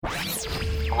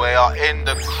We are in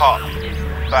the cup.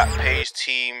 Back page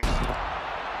team.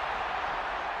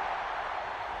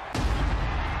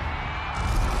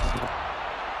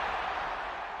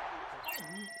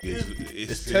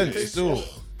 It's tense still.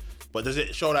 But does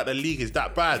it show that the league is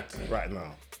that bad right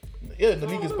now? Yeah, the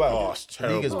league is bad. Oh, it's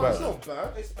terrible. The league is It's bad. not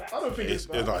bad. I don't think it's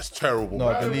bad. No, it's terrible.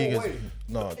 No, man. the league is way.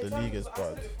 the league is I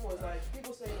bad. said it before, it's like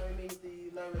people say it means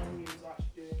the lower teams are actually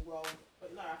doing well,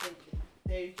 but no, I think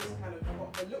they just kind of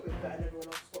got a little bit better and everyone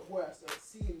else got worse. So it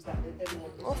seems that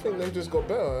everyone. I think they've just got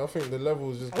better. I think the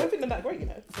levels just I don't got. think they're that great, you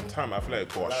know. From time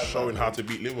Atletico are showing how to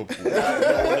beat Liverpool.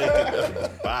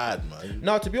 That's bad, man.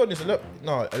 No, to be honest, look,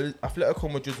 no,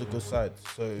 Atletico Madrid's a good side.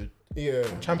 So Yeah.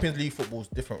 Champions League football is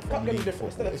different Cup from game league is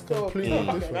different. football. It's still completely cup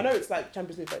game. different. I know it's like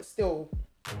Champions League, but it's still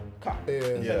cup. Yeah.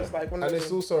 So it's like one of And those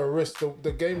it's also a risk.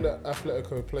 The game that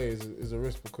Atletico plays is a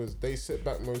risk because they sit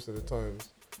back most of the times.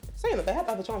 saying that they had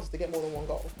other chances to get more than one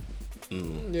goal.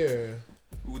 Yeah.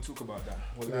 We'll talk about that.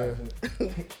 We're Yeah. live,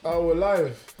 innit? Oh, we're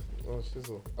live. Oh,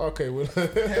 shizzle. Okay,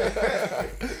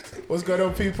 what's going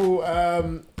on, people?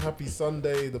 Happy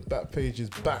Sunday. The back page is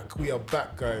back. We are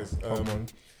back, guys.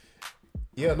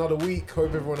 Yeah, another week.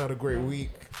 Hope everyone had a great week.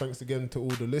 Thanks again to all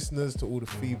the listeners, to all the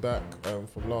feedback from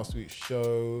last week's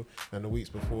show and the weeks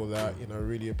before that. You know,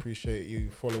 really appreciate you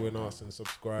following us and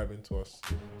subscribing to us.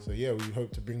 So yeah, we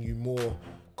hope to bring you more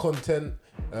content,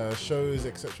 shows,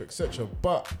 etc., etc.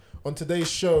 But on today's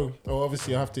show,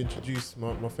 obviously I have to introduce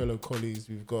my fellow colleagues.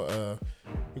 We've got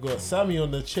Sammy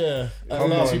on the chair. At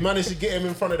last, we managed to get him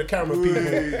in front of the camera, people.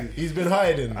 He's been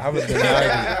hiding. I haven't been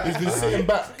hiding. He's been sitting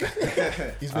back.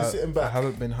 He's been sitting I back.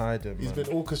 haven't been hiding. He's Man.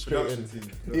 been orchestrating. Production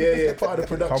team. Yeah, part of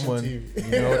the production Come on, team. you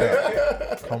know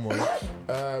that. Come on.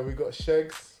 We got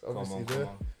Shegs, obviously Come there.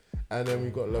 on. And then we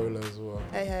got Lola as well.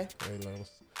 Hey, hey. Hey, Lola.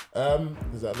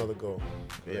 Is that another goal?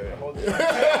 Yeah, hold on.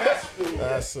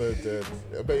 That's so dead.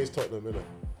 I bet he's Tottenham, innit?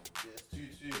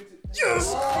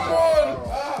 Yes, come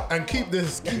on! And keep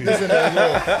this in there as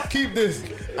well. Keep this.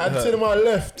 And to my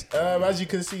left, as you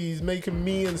can see, he's making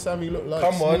me and Sammy look like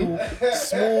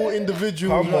small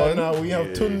individuals right now. We have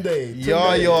Tunde.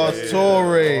 Yaya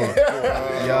Toure.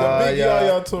 The big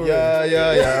Yaya Toure. Yeah.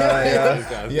 Yeah,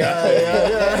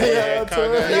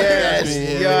 Toure. Yes,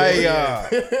 Yaya.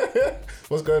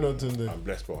 What's going on, Tunde? I'm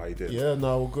blessed, bro. How you doing? Yeah,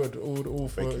 no, all good. All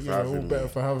for Thank you for all having better me.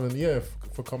 for having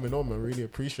for coming on, man. Really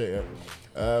appreciate it.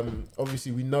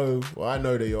 Obviously, I know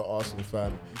that you're an Arsenal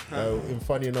fan. And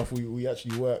funny enough, we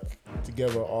actually work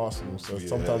together at Arsenal. So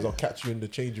sometimes I'll catch you in the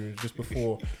changing room just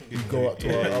before we go up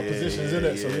to our positions,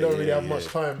 innit? So we don't really have much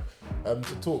time to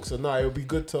talk. So now it would be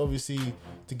good to obviously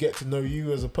to get to know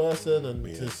you as a person and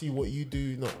to see what you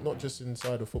do, not just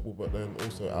inside of football, but then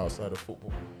also outside of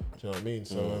football. Do you know what I mean?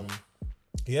 So.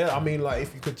 Yeah, I mean, like,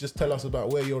 if you could just tell us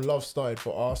about where your love started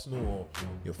for Arsenal or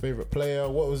your favourite player.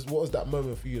 What was that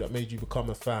moment for you that made you become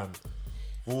a fan?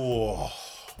 Oh,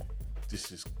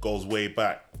 goes way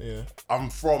back. Yeah. I'm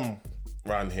from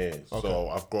around here, so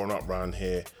I've grown up around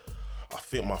here. I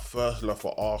think my first love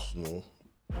for Arsenal,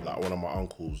 like one of my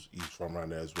uncles, he's from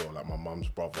around there as well, like my mum's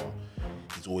brother.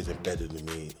 He's always embedded in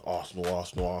me, Arsenal.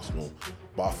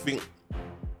 But I think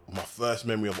my first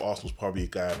memory of Arsenal's probably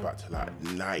going back to like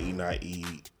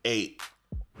 1998.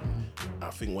 I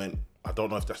think when, I don't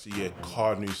know if that's the year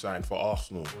Carnu signed for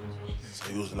Arsenal.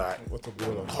 So he was like, What's a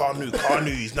baller?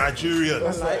 Carnu, he's Nigerian.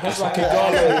 That's like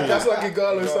Igalo. That's like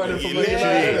Igalo signing for Man Literally,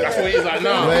 United. that's what he's like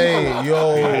now. Wait,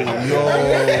 yo.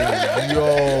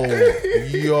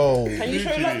 Can you show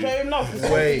him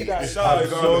love? Wait, I'm sorry.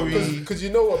 Because you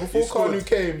know what? Before Carnu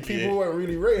came, people weren't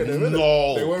really rating him, innit?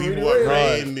 No, They weren't people really weren't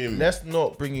rating rating him. Let's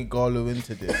not bring Igalo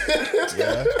into this,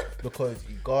 yeah? Because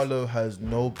Igalo has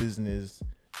no business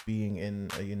being in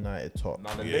a United top.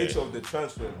 Now the nature of the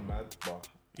transfer is mad, but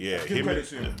Yeah, give credit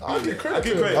to him. I'll give credit to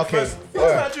Give him. credit. Okay, First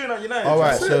Nigerian at United. All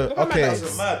right, so okay,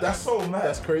 That's mad. That's so mad.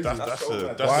 That's crazy.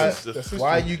 That's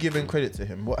why are you giving credit to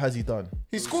him? What has he done?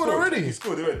 He scored already. He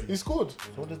scored already. He scored.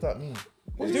 What does that mean?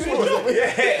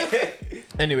 Yeah.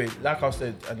 Anyway, like I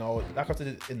said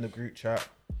in the group chat,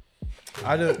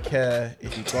 I don't care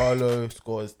if Igalo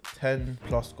scores 10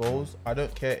 plus goals. I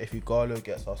don't care if Igalo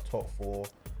gets us top 4.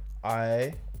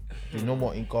 I do not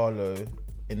want Igalo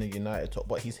in the United top,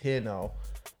 but he's here now.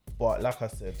 But like I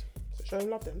said, Show him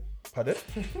love then. pardon?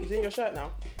 He's in your shirt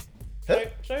now. Huh?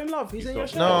 Show him love. He's in your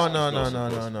shirt. No. If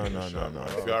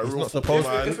you're a He's real not supposed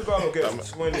football to. If Igalo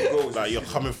gets 20 goals, like you're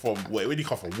coming from, where do you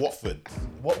come from? Watford.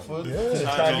 Watford,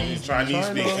 Yeah. Chinese Chinese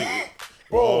China. league.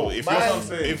 Bro, if man.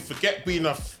 if forget being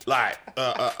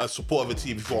a support of a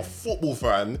team, if you're a football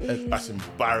fan, that's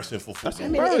embarrassing for football.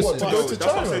 Embarrassing. To go to That's what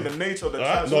I'm China. saying. The nature of the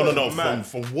Right? transfer. No. is mad.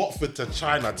 From Watford to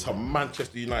China to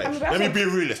Manchester United. I mean, that's Let me on- be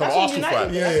realist. I'm an that's on Arsenal United,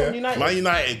 fan. that's Yeah. on United. Man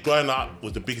United growing up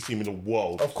was the biggest team in the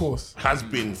world. Of course. Has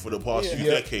been for the past few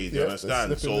Yeah. decades. Yeah. You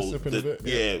understand? They're slipping So a bit,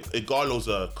 yeah, Igalo's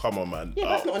a come on, man. Yeah,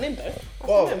 that's not on him though. That's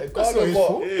Well, on him. That's not his Igalo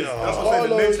fault. It is. That's what I'm saying.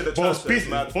 The nature of the Bro, transfer is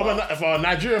business. mad. For a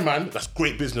Nigerian man, that's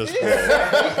great business. Bro.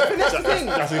 That's the thing.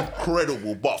 That's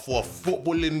incredible. But for a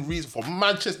footballing reason, for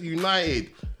Manchester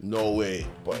United, no way.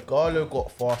 But Igalo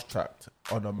got fast tracked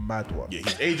on a mad one. Yeah,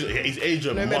 his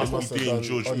agent must must be have doing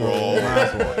done George, on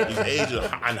bro. His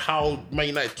agent and how Man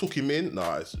United took him in,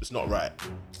 nah, it's not right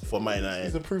for Man He's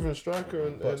United. a proven striker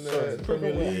in sorry, the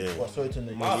Premier League. Yeah. What, sorry to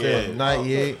interrupt Mad. you. Yeah.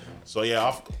 98. So yeah,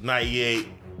 after 98,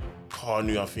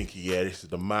 Carnu, I'm thinking, yeah, this is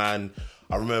the man.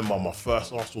 I remember my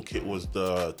first Arsenal kit was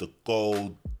the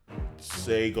gold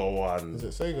Sega one. Is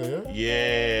it Sega,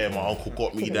 yeah? Yeah, my uncle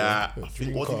got me that. I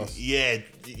think, what did Dreamcast. yeah.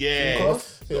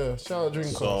 Dreamcast? Yeah, shout out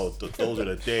Dreamcast. So those are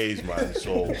the days, man.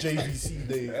 So JVC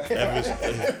day.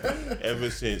 ever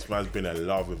since, man's been in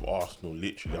love with Arsenal.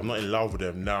 Literally, I'm not in love with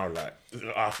them now. Like,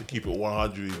 I have to keep it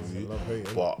 100 with you. love-hate,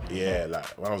 innit? But yeah, like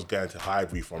when I was going to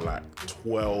Highbury from like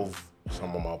 12,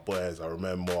 some of my boys, I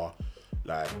remember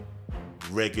like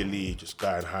regularly just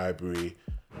going Highbury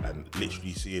and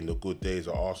literally seeing the good days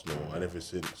of Arsenal. And ever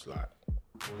since, like,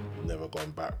 never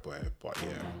gone back, boy. But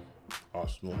yeah,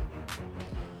 Arsenal.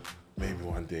 Maybe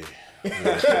one day.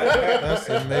 That's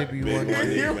it, maybe Maybe one one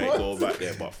day. day you may go back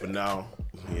there, but for now,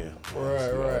 yeah.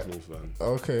 Right. Arsenal fan.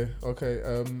 Okay.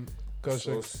 Go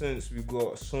So Shaq. since we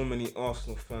got so many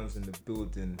Arsenal fans in the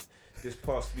building, this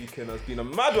past weekend has been a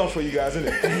mad one for you guys, isn't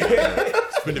it?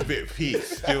 It's been a bit peak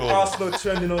still. Arsenal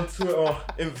trending on Twitter,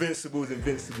 invincibles.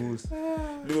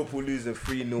 Liverpool losing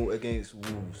 3-0 against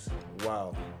Wolves.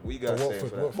 Wow. What you guys saying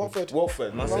for that?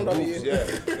 Watford. Man said Wolves, yeah.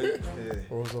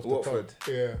 Rolls off the Watford.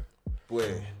 tongue. Yeah.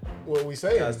 Boy, What are we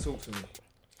saying? guys, talk to me.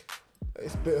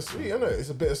 It's bittersweet, isn't it? It's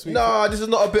a bittersweet. Nah, this is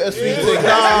not a bittersweet Yeah. thing. He's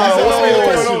asked me the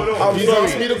question. I'm He's sorry.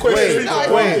 asked me the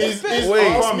question. Wait.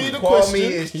 Asked me the Kwame question.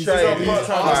 is He's trying. asked me the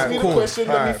Alright, question. cool. Let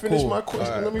me Alright, finish cool. my question.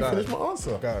 Alright, Let me go finish on. my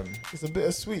answer. Go on. It's a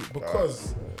bittersweet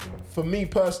because for me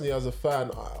personally as a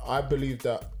fan, I believe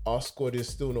that our squad is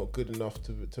still not good enough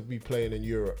to be playing in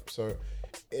Europe. So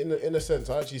in a sense,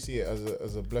 I actually see it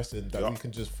as a blessing that we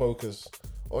can just focus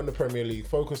on the Premier League,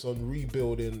 focus on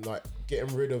rebuilding, like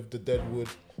getting rid of the deadwood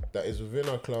that is within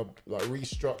our club, like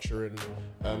restructuring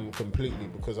completely,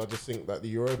 because I just think that the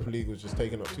Europa League was just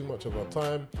taking up too much of our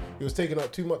time. It was taking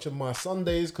up too much of my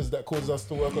Sundays because that caused us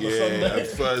to work on a Sunday. and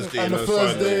Thursday and and a a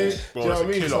Thursday. Sunday. Bro, Do you know what I it's a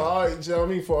mean? killer. Do you know what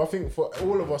I mean? I think for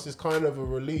all of us, it's kind of a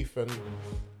relief. And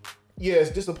yeah,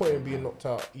 it's disappointing being knocked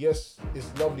out. Yes, it's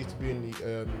lovely to be in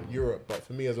the Europe, but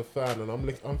for me as a fan, and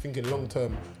I'm thinking long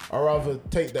term, I'd rather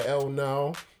take the L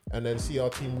now and then see our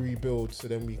team rebuild, so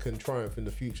then we can triumph in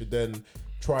the future. Then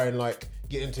try and like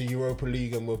get into Europa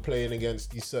League and we're playing against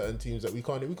these certain teams that we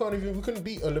couldn't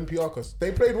beat Olympiacos.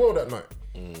 They played well that night.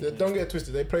 Don't get it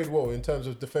twisted. They played well in terms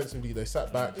of defensively. They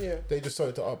sat back. Yeah. They just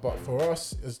sorted it up. But for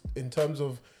us, in terms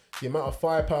of the amount of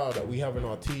firepower that we have in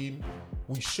our team,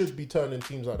 we should be turning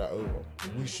teams like that over.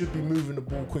 We should be moving the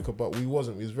ball quicker, but we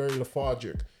wasn't. We was very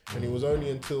lethargic, and it was only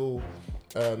until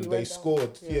they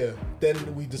scored,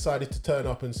 then we decided to turn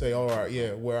up and say, all right,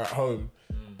 yeah, we're at home.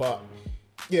 But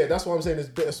yeah, that's what I'm saying is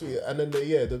bittersweet. And then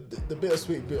the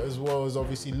bittersweet bit as well is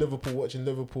obviously watching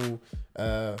Liverpool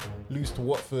lose to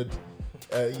Watford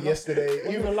yesterday.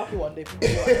 Even a lucky one, they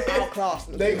got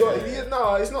outclassed. They got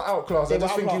it's not outclassed. I They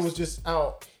just were think it outclassed. was just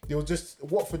out. It was just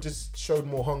Watford just showed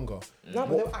more hunger. No, but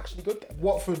they were actually good.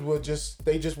 Watford were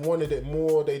they just wanted it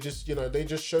more. They just they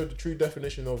just showed the true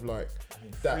definition of like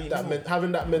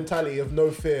having that mentality of no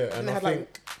fear. And they I had,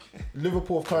 think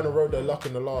Liverpool have kind of rode their luck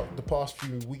in the past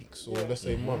few weeks or let's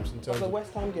say months in terms The of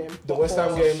West Ham game. the West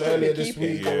Ham game earlier this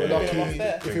week. They were lucky.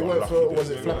 If it weren't for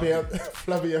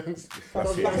Flappy Yanks,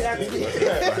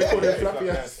 they called it Flappy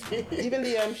Yanks. Even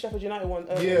the Sheffield United one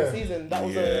earlier Yeah. this season, that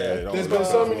was There's been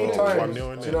so many times.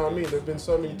 1-0, Do you know what I mean? There's been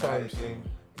so many times.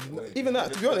 even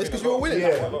that, to be honest, because you were winning Yeah.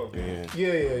 that one.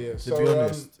 Yeah. So be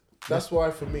honest, that's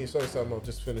why for me, sorry Sam, I'll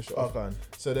just finish it off. Okay.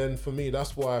 So then for me,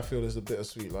 that's why I feel it's a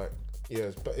bittersweet. Like,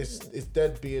 but it's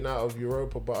dead being out of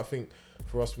Europa, but I think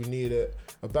for us we need it.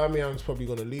 Aubameyang's probably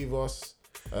gonna leave us.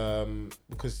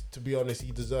 Because to be honest,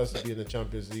 he deserves to be in the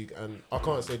Champions League, and I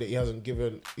can't say that he hasn't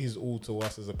given his all to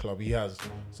us as a club. He has,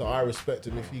 so I respect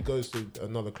him. If he goes to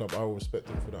another club, I will respect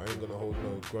him for that. I ain't gonna hold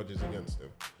no grudges against him.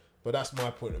 But that's my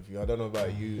point of view. I don't know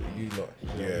about you lot.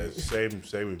 Yeah, same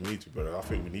with me, too, brother. I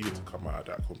think we needed to come out of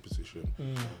that competition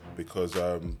because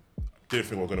didn't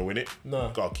think we were gonna win it.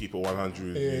 No. Gotta keep it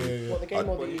 100. Yeah. What, the game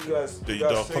or But you the... guys,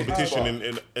 The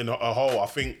competition in a whole, I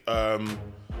think.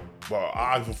 Well,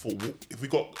 I even thought if we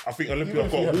got, I think Olympia Even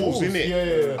if you got had Wolves in Wolves,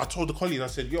 it. yeah. I told the colleagues, I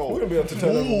said, "Yo, We wouldn't be able to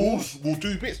tell them. Wolves will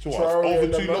do bits to us Traore over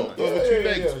and two them, man. over two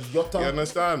legs. Yeah. Jota. You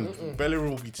understand? Bellerin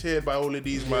will be teared by all of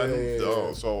these man.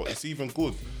 Yeah. So it's even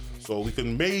good. So we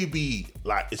can maybe,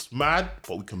 like, it's mad,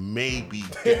 but we can maybe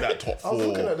get that top four. I was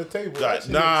looking at the table. Like,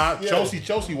 actually. nah, Yeah.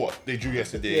 Chelsea, what they drew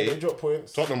yesterday. Yeah, they dropped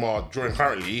points. Tottenham are drawing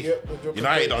currently. Yep, they dropped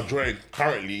United points. are drawing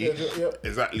currently. Yep.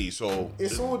 Exactly. So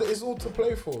It's all to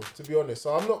play for, to be honest.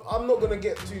 So I'm not gonna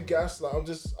get too gassed. Like I'm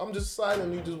just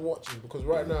silently just watching, because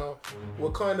right now we're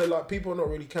kind of like, people are not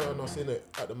really counting us in it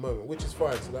at the moment, which is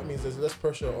fine. So that means there's less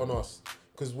pressure on us,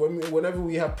 because whenever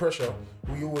we have pressure,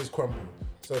 we always crumble.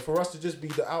 So for us to just be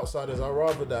the outsiders, I'd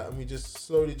rather that, and we just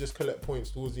slowly just collect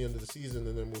points towards the end of the season,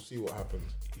 and then we'll see what happens.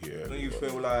 yeah. Don't you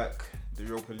feel like the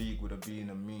Europa League would have been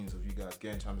a means of you guys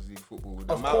getting Champions League football with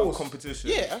the Of amount of course.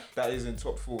 competition that is in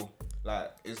top four?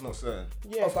 Like, it's not certain.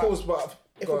 Yeah, Of course, but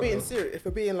if we're being serious, if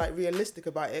we're being like realistic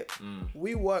about it,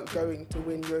 we weren't going to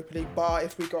win Europa League bar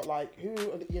if we got like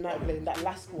United playing that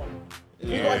last one. If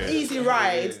we got an easy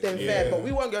ride, then fair, but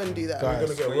we weren't going to do that. we're gonna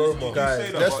get But you Roma. Guys,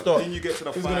 say that, let's but stop. Then you get to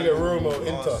the Who's final. gonna get Roma?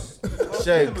 Inter.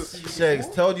 Shakes,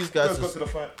 tell these guys Let's go to to the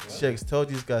final. Shakes, tell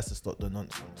these guys to stop the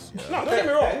nonsense. Yeah. No, don't get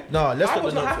me wrong. No, let's I stop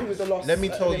was the not happy nonsense. with the loss. Let me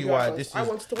tell you why this I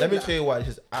wanted is. to Let win me that. tell you why this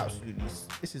is absolutely.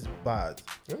 This is bad.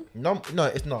 No,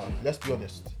 it's not. Let's be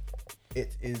honest.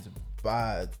 It is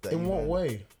bad. That In you what man-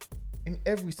 way? In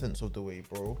every sense of the way,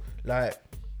 bro. Like,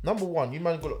 number one, you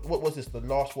man got, what was this? The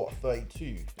last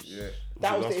 32? Yeah.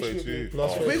 That was Last the issue. 32. with me.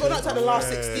 Last If we got up to the last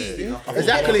 16,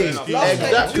 Exactly.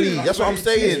 Exactly. That's what I'm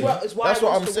saying. It's why That's I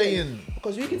what want I'm to win. saying.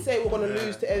 Because we can say we're going to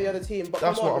lose to any other team, but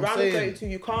That's come on, what I'm round saying. of 32,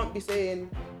 you can't be saying,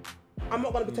 I'm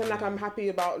not going to pretend like I'm happy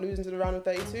about losing to the round of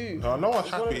 32. No one's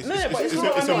happy. It's No, but it's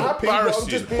not- it's I'm not happy, but I'm embarrassing.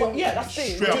 just being- But yeah, that's the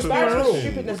thing. Straight up Just to embarrassing the the real.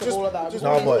 stupidness of all of that. just- Because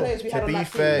No, the but players we to had on be that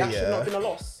fair, team, that should yeah. not have been a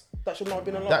loss. That should not have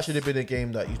been a loss. That should have been a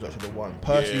game that you lot should have won.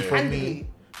 Personally,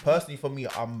 for me,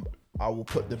 I will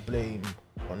put the blame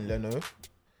on Leno.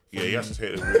 Yeah, he has to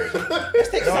take the blame. Let's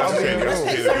take some of the saying, blame. let's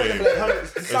Let's take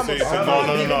take some of the the blame. blame.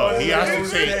 Some of No. He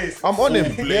has to take. I'm on him.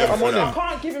 full Yeah, blame I'm for on that. him.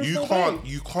 can't give him You full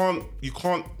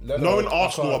can't. Leno, Knowing I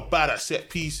Arsenal can't. are bad at set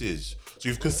pieces, so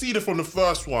you've conceded from the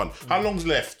first one. How long's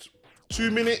left? 2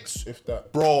 minutes. If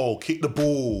that. Bro, kick the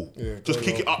ball. Yeah, Just go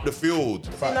kick on. it up the field.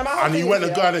 no matter how And he things, went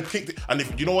and yeah. guy and kicked it. And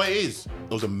if you know what it is,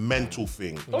 it was a mental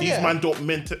thing. These yeah. man don't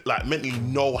mentally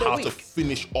know how to weak.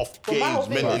 finish off But my whole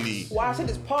games thing mentally. is, why I said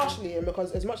it's partially him,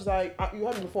 because as much as you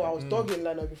heard me before, I was dogging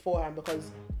Leno beforehand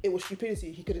because it was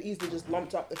stupidity. He could have easily just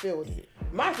lumped up the field.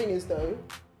 My thing is though,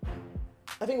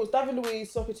 I think it was David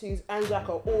Luiz, Socrates, and Xhaka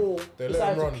all They let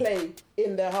decided him to run. play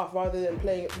in their half rather than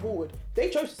playing it forward. They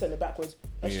chose to send it backwards.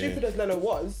 As stupid as Leno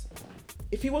was,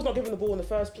 if he was not given the ball in the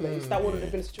first place, that wouldn't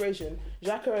have been a situation.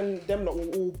 Xhaka and them lot were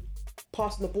all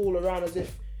passing the ball around as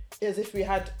if we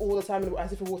had all the time,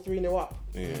 as if we were 3-0 up.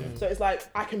 So it's like,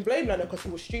 I can blame Leno because he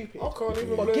was stupid. I can't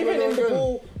even But blame giving Leno him the again.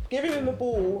 ball, giving him the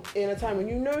ball in a time when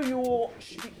you know you're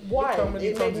why how many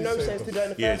it times made he no saved sense us. to do it in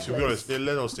the Yeah, first to be place. honest, they're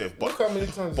Leno safe. Look how many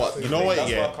times. But you know what? That's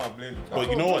Yeah. why I can't blame him. But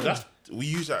you know what? We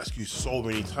use that excuse so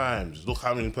many times. Look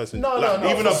how many person. No.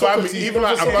 Even for Socrates, even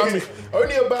like for Socrates, Aubameyang.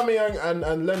 only Aubameyang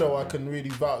and Leno I can really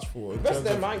vouch for. In rest of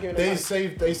terms them, I ain't giving they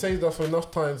them they saved us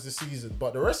enough times this season,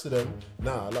 but the rest of them,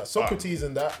 nah. Like Socrates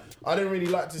and that, I didn't really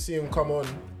like to see him come on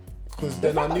because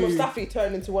The then I fact that knew Mustafi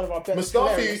turned into one of our best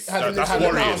Mustafi players. had That's an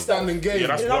worrying. outstanding game. Yeah,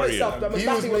 that's in and of worrying. itself, but He was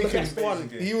Mustafi was the making- best one.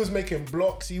 He was making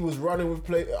blocks. He was running with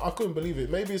play. I couldn't believe it.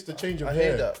 Maybe it's the change of I hair.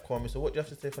 hear that, Kwame. So what do you have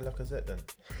to say for Lacazette then?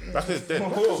 That's his dead.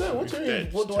 What do you mean?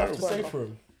 Dead. What do I have to Terrible. say for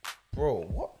him? Bro,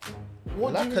 what?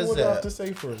 What do you mean? What do I have to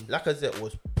say for him? Lacazette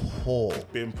was poor.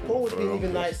 Been Paul was for being a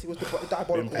even long nice. He was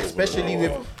diabolical.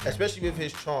 Especially with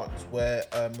his chance where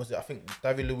was it? I think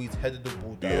David Luiz headed the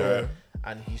ball down, Yeah.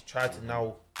 and he's tried to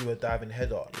now do a diving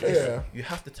header. Yeah. You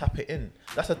have to tap it in.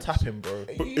 That's a tapping, bro.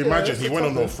 But Yeah, imagine it's he a went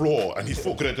on the tapping. floor and his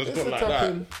foot could have just It's gone a like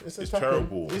tapping. that. It's a It's tapping.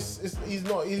 terrible. He's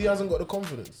not. He hasn't got the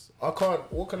confidence. I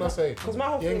can't. What can I say? Because my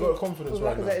whole He thing ain't got the confidence with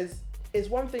right now. Lacazette is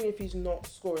one thing if he's not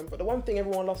scoring, but the one thing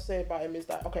everyone loves to say about him is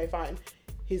that, okay, fine,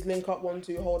 his link up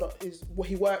 1-2 hold up is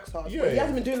he works hard, Yeah, but he yeah.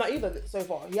 hasn't been doing that either so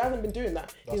far. He hasn't been doing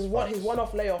that. His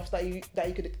one-off layoffs that he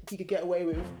could get away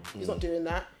with. He's not doing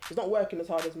that. He's not working as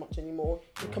hard as much anymore.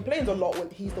 He complains a lot when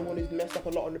he's the one who's messed up a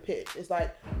lot on the pitch. It's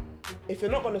like, if you're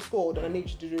not going to score, then I need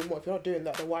you to do more. If you're not doing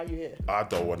that, then why are you here? I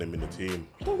don't want him in the team.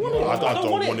 I don't want him. I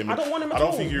don't want him. I don't want him at all.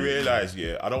 I don't think you realise,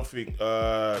 I don't think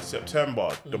September,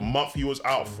 the month he was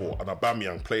out for, and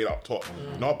Aubameyang played up top.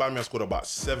 Now Aubameyang scored about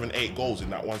 7-8 goals in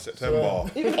that one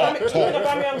September. Even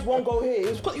Aubameyang's one goal here, he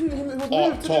was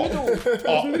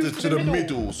moved to the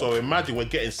middle. So imagine we're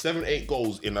getting 7-8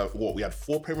 goals in we had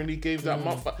 4 Premier League games that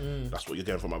month. That's what you're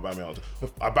getting from Aubameyang.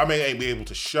 Aubameyang ain't be able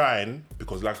to shine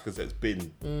because Lacazette's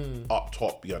been up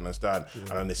top, you understand? And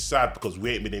then it's sad because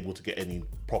we ain't been able to get any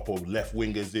proper left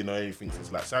wingers in or anything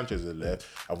since like Sanchez has left,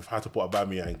 and we've had to put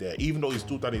Aubameyang there. Even though he's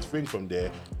still done his thing from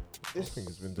there,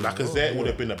 Lacazette would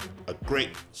have been a great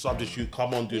substitute.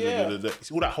 Come on, see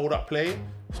all that hold up play.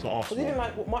 It's not Arsenal. Even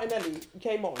like Martinelli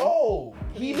came on. Oh,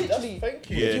 he literally. Thank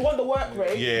you. If you want the work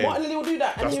rate, Martinelli will do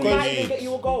that, and he might even get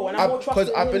you a goal. And I'm more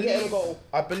trusting in him getting a goal.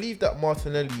 I believe that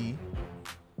Martinelli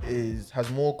has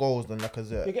more goals than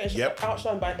Lacazette. You're getting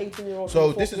outshined by an 18-year-old.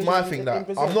 So this is my thing that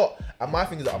I'm not. And my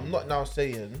thing is that I'm not now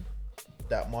saying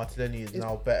that Martinelli is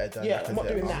now better than Lacazette. I'm not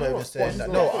doing that. I'm not even saying that.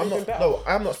 No, I'm not. No,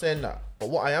 I'm not saying that. But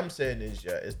what I am saying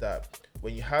is that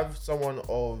when you have someone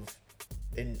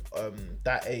in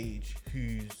that age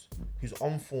who's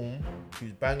on form,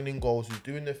 who's banging in goals, who's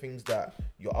doing the things that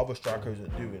your other striker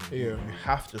isn't doing, you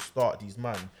have to start these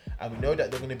men. And we know that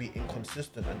they're going to be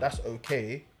inconsistent, and that's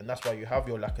okay. And that's why you have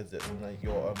your Lacazettes and like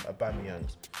your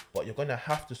Aubameyangs. But you're going to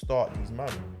have to start these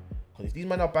men. Because if these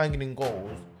men are banging in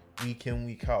goals week in,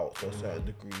 week out to a certain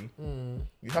degree,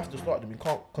 you have to start them. You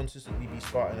can't consistently be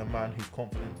starting a man whose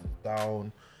confidence is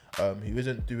down, who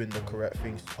isn't doing the correct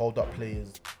things. Hold up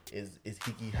players is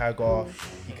Higgy Hagger.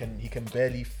 He can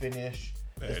barely finish.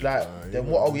 It's like, then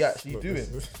what are we actually doing?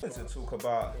 To talk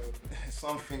about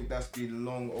something that's been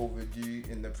long overdue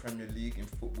in the Premier League, in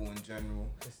football in general,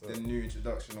 the new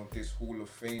introduction of this Hall of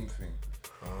Fame thing.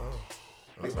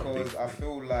 Because I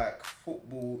feel like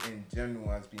football in general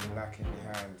has been lacking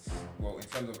behind, well, in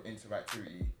terms of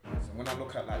interactivity. So when I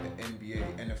look at like the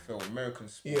NBA, NFL, American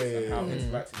sports, and how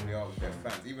interactive they are with their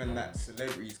fans, even that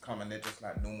celebrities come and they're just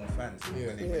like normal fans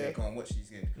when they go and watch these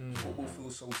games. Football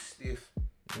feels so stiff.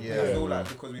 I feel like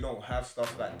because we don't have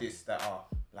stuff like this that are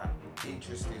like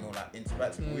interesting or like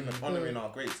interactive or even honouring our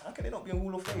greats, how can they not be in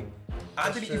Hall of Fame?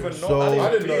 I didn't even know. So,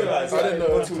 I didn't realise. I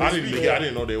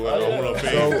didn't know they were in the Hall of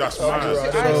Fame. That's mad.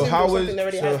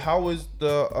 So how was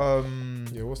the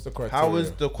what's the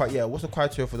criteria? what's the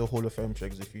criteria for the Hall of Fame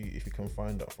checks if you can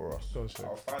find that for us?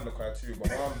 I'll find the criteria, but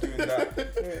while I'm doing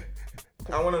that,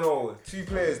 I want to know 2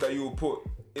 players that you will put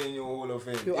in your Hall of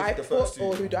Fame. Who I put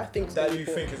or who do I think is that going you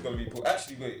to be think is going to be put?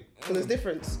 Actually, wait. Because there's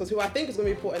difference. Because who I think is going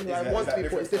to be put and who I want to be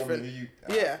put is different.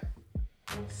 Yeah.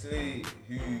 Say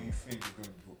who you think is going to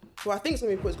be put. Who I think is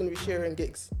going to be put is going to be Shearer and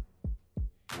Giggs.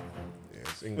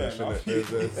 It's English, isn't it?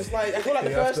 It's like, I feel like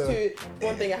the first two,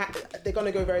 one thing, they're going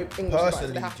to go very English.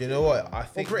 Personally, do you know what? I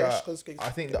think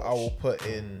that I will put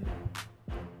in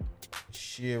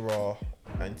Shearer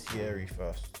and Thierry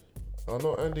first. Oh,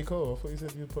 not Andy Cole. I thought you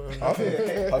said you'd put in.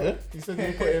 Pardon? You said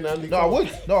you'd put in Andy Cole.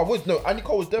 No, I would. No, Andy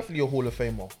Cole was definitely a Hall of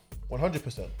Famer.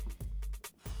 100%.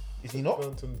 Is he not?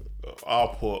 I'll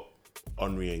put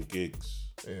Henry and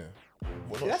Giggs. Yeah.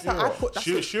 Well, that's how I put.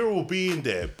 Shearer will be in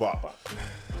there, but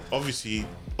obviously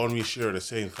Henry and Shearer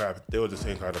they were the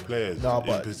same kind of players. No,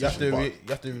 but you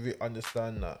have to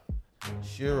understand that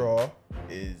Shearer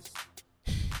is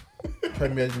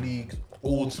Premier League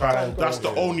all time. That's the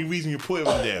only reason you put him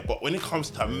in there. But when it comes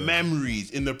to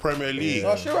memories in the Premier League,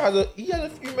 no, Shearer has a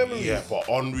few memories. Yeah, but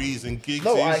Henry's and Giggs.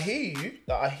 No, I hear you.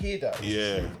 I hear that.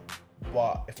 Yeah.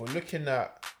 But if we're looking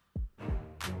at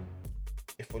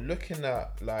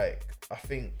like, I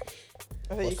think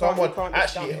I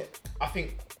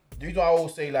think the reason I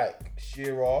always say like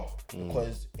Shearer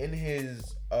because in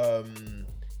his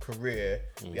career,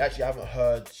 we actually haven't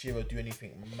heard Shearer do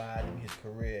anything mad in his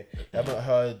career. We haven't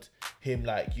heard him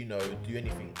do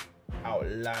anything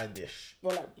outlandish.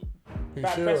 Well, like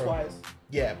bad press wise.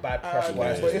 Yeah, bad press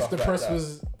wise. But if the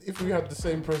press if we had the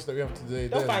same press that we have today,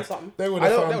 they'll find something. They would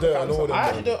have found dirt and all that. I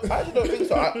actually don't think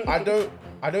so.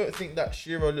 I don't think that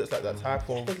Shearer looks like that type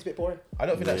of. I think it's a bit boring. I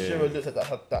don't think that Shearer looks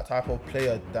like that type of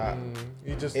player that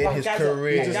he just in his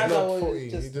career. He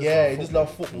just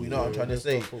loves football. You know what I'm trying to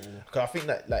say? Because I think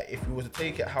that like if we were to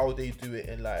take it how they do it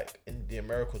in the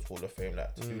Americas Hall of Fame,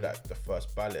 like to do like the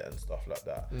first ballot and stuff like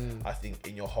that. I think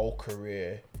in your whole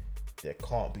career there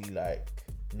can't be like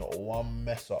not one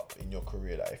mess up in your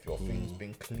career. Like if your thing's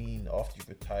been clean after you've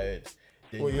retired.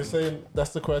 Well, you're saying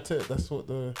that's the criteria. That's what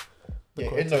the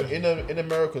in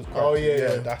America's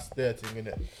criteria, that's their thing,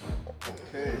 innit?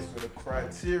 Okay, so the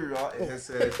criteria it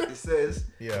says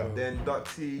the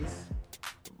inductees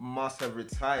must have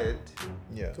retired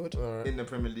Yeah. Good. All right. in the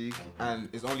Premier League, and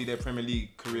it's only their Premier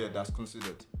League career that's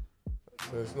considered.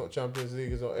 So it's not Champions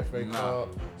League, it's not FA Nah. Cup.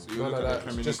 So you None look of at that. the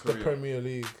Premier It's just League the career. Premier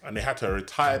League. And they had to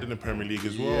retire in the Premier League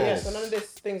as well. Yeah, so none of these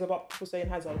things about people saying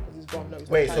Hazard because he's gone. No, he's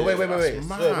Wait, not so wait. That's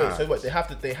mad. So what?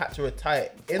 They had to retire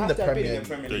in the Premier League.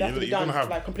 So They have to be you're gonna done have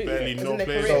like completely. barely as in no their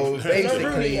players. career. So No, Rooney,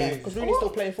 basically- yeah, because Rooney's still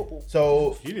playing football.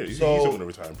 So He's so not going to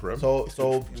retire in Prem. so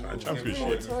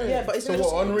Championship. Yeah, but it's So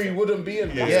just what? Henri wouldn't be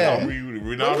in there. Yeah.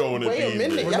 Ronaldo wouldn't Wait be a in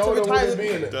minute, there. you have to Ronaldo retire. wouldn't be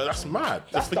in it. That's mad.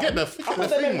 That's Forget dumb. the I thought they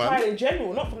thing, meant retired man. in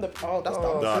general, not from the. Oh, that's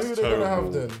dumb. That's Who are they gonna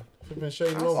terrible. have then? Flipping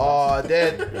Shane Long. oh,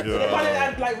 then They kind of Yeah.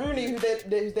 had like Rooney, who's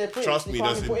their prince. Trust You me,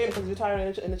 can't that's put it. him because he's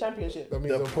retiring in the championship. That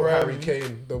means the they'll put Harry Prem-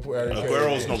 Kane. They'll put Harry Kane.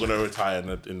 Aguero's not going to retire in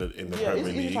the Yeah, Premier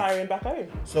he's League. retiring back home.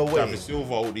 so David wait.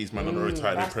 Silva, all these men are going to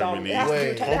retire in the That's Premier dumb. League. It has to be-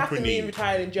 Wait, They have to Company. mean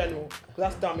retired in general. Because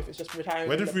that's dumb if it's just retiring.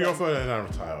 Where in did the three Prem. of them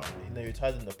retire? They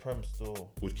retired in the Prem still.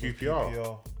 With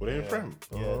QPR? Were they in Prem?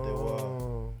 Yeah, they were.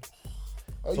 Oh.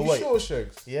 Are So you wait. sure,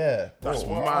 Shegs? Yeah. That's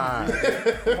Bro,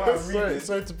 mad.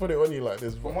 Sorry to put it on you like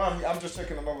this, From but what I'm just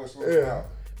checking the other source Yeah. now.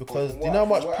 Because From do you know how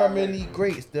much what I Premier read- League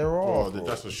greats there are? Bro,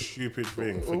 that's a stupid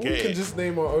thing. well, we Forget can it. just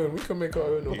name our own. We can make our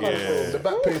own. Yeah. The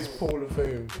back page Hall of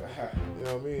Fame. You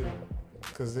know what I mean?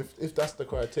 Because if that's the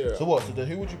criteria. So what? So then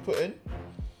who would you put in?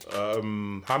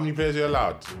 How many players are you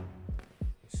allowed?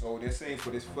 So they're saying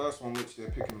for this first one, which they're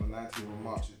picking on the 19th of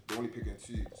March, they're only picking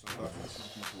 2. So that's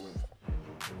 2 people in.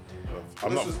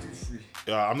 I'm Let's not. just do 3.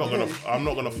 Yeah, I'm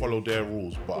not gonna follow their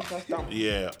rules, but That's dumb.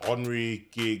 yeah, Henri,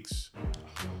 Giggs,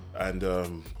 and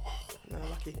Nah,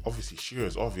 lucky. obviously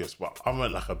Shearer's obvious, but I'm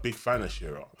like a big fan of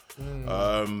Shearer.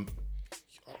 I'm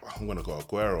gonna go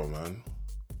Aguero, man.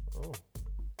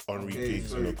 Henri,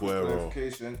 Giggs, and quick Aguero.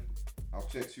 clarification. I've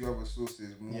checked 2 other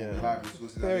sources, more Yeah. reliable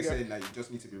sources, and There we they're go. saying that you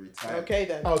just need to be retired. Okay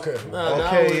then. Okay. Okay, Now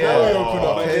yeah. we open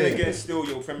up. But then Okay. again, still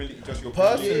your Premier League, just your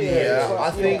Personally, Yeah, yeah,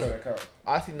 I think Okay.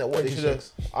 I think that what Thank they you, should have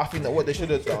Shex. I think that what they should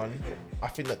have done, I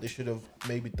think that they should have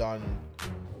maybe done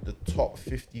the top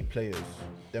 50 players,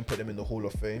 then put them in the Hall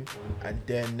of Fame, and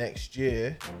then next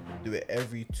year do it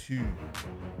every 2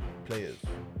 players.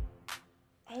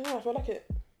 I don't know. I feel like it.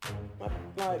 Like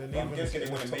I'm guessing they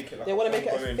want to make it like they want to make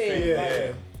it a ongoing thing, thing.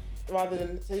 like, rather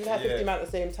than so you have 50 Yeah. men at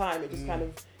the same time. It just kind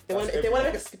of they want That's if they want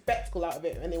to make everyone. a spectacle out of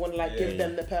it and they want to like give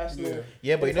them the personal.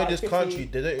 Yeah, but you it's know like this 50 country,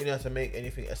 they don't really have to make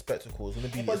anything a spectacle. It's gonna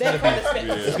be, But it's they're gonna kind be, of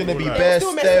spectacle. it's gonna be Yeah. bare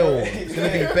Still stale. messy. It's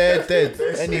gonna be bare dead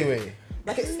anyway.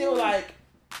 Like it's still like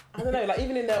I don't know, like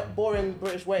even in the boring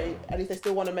British way, at least they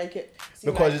still want to make it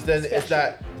seem Because like it's then it's special.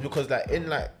 like because like in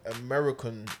like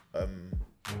American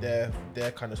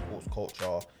their kind of sports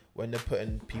culture, when they're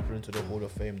putting people into the Hall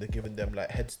of Fame, they're giving them like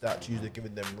head statues, they're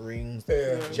giving them rings,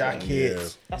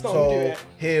 jackets. That's not what we do So here.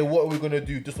 here, what are we gonna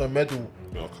do? Just a medal?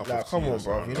 You know, a couple Like, of come on, teams,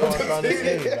 bro. man. You know what I'm trying to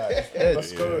say? Like,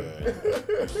 it's dead.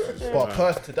 Yeah. But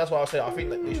personally, that's why I say I think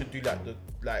that they should do like the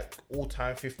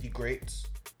all-time 50 greats,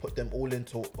 put them all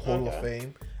into Hall of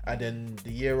Fame, and then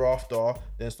the year after,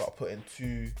 then start putting 2.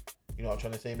 You know what I'm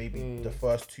trying to say? Maybe the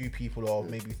first 2 people, or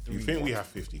maybe 3. You think we have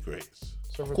 50 greats?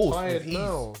 So course, retired with ease.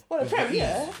 now. Well, the Prem,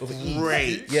 yeah. with ease?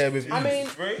 Great. Yeah, with ease. I mean,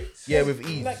 Yeah, with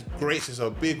ease. like, Greats is a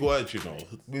big word, you know.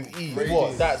 With ease.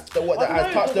 What? That's the what that I has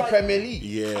don't touched know, the like- Premier League.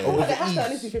 Yeah. oh, with it has to at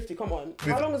ease. least be 50. Come on. With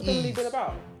How long has Premier League ease. been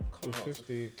about?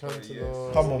 50,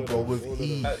 Cantona. Come on, bro, with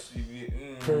ease.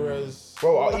 Perez.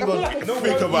 Bro, Like, I feel even like it's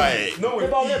Think so about easy. it. No,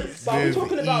 But I'm With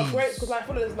talking about ease. greats because like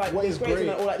Fulham's like What there's is greats great?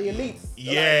 and all like the elites.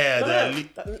 Yeah, Like, the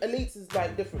elite. Elites is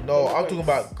like different. no, They're I'm greats. talking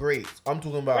about greats. I'm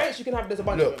talking about. Greats you can have. There's a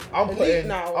bunch Look, of them. I'm Elite putting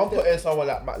now. I'm is putting someone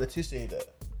like Matt Letizia there,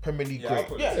 Premier League Yeah, I'll great.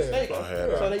 put- yeah, there you go. I hear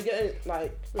that. So they get it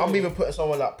like. I'm even putting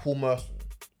someone like Paul Merson,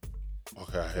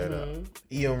 Okay, I hear that.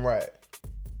 Ian Wright.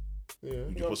 Yeah.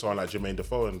 Would you put someone like Jermaine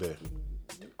Defoe in there?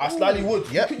 I slightly would.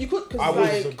 Yep. You could because I would. like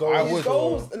I his would.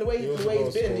 goals and the way He was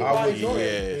he's been, you I can't would, ignore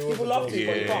it. yeah. People love to, but you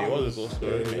Yeah, can't. he was a goal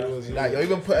scorer. Like you're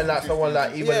even putting like someone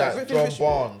like even Yeah, like Griffin John Bishop.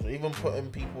 Barnes, or even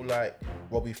putting people like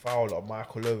Robbie Fowler,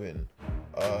 Michael Owen.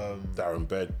 Darren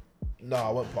Bed. No,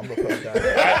 I'm not putting that.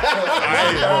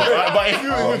 But if you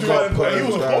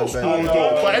he was goal scorer,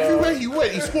 Bed. but everywhere he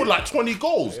went, he scored like 20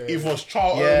 goals. It was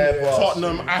Charlton, Yeah, but-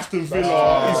 Tottenham, Aston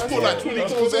Villa. He scored like 20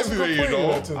 That's goals a everywhere, good you point,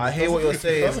 know. Nathan. I hear what you're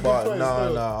saying, That's a good but point no,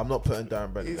 still. I'm not putting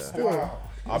Darren Bent there. Still.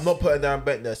 I'm not putting Darren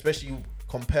Bent there, especially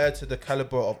compared to the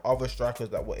caliber of other strikers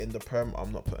that were in the Prem.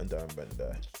 I'm not putting Darren Bent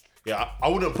there. Yeah, I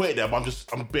wouldn't put it there, but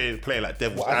I'm playing like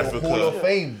devil's As a advocate. Hall of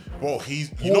Fame. Bro,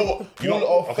 you know what? You know,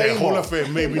 Hall of okay, Famer. Hall of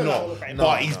Fame, maybe Hall not. of Fame.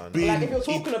 But he's No, no. been. Like if you're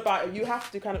talking about it, you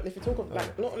have to kind of if you're talking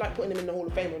like not like putting him in the Hall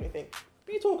of Fame or anything.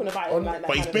 But you're talking about it like that.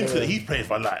 But he's kind been of to. thing. He's played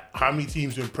for like how many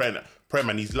teams in Prem,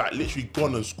 and he's like literally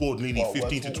gone and scored nearly But we're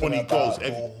 15 to talking 20 about goals.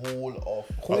 the Hall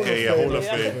of Okay, yeah, Hall of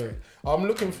Fame. I'm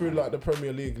looking through like the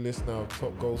Premier League list now,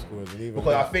 top goal scorers. And even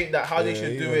Because I that- think that how they yeah,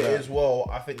 should do even it that. as well.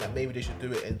 I think that maybe they should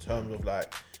do it in terms of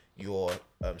like your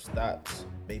stats.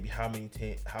 Maybe how many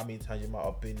times you might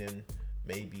have been in.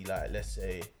 Maybe like let's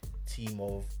say team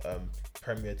of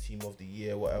Premier Team of the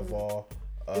Year, whatever.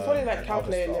 It's probably like and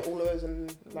calculating other all of those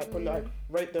and like put like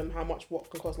rate them how much what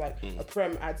can cost. Like a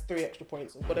Prem adds 3 extra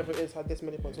points, or whatever it is, had this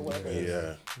many points or whatever. It is.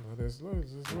 Yeah. No, there's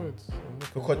loads.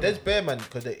 Because there's bare man.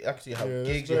 Because they actually have Yeah, Giggs,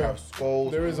 there's you bare. have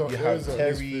Scholes, There is you have at least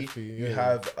Terry, 50, you yeah.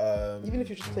 have Even if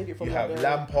you just take it from you like have the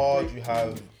Lampard, three- you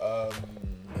have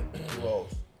who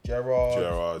else?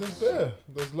 Gerrard. There's there.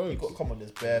 There's loads. Come on,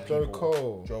 there's bare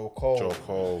people. Joe Cole. Joe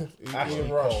Cole. Ashley Ian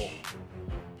Rush. Cole.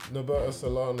 Roberto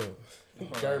Solano.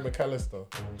 Gary McAllister.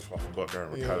 I forgot Gary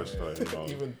McAllister. No.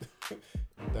 Even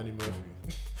Danny Murphy.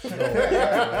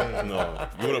 No,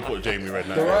 you would have put Jamie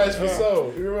Redknapp. Darius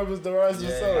Vassell. Who remembers Darius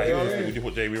Vassell? You know what I mean? Would you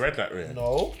put Jamie Redknapp in?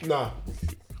 No. Nah.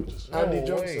 Andy No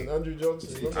Johnson. way. Andrew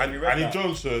Johnson. Andy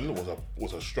Johnson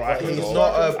was a striker. He's though.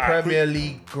 not a I Premier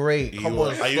League great. He Come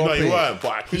was. on, You stop know he it. weren't,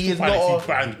 but at He Crystal is Palace not he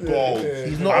banged goals.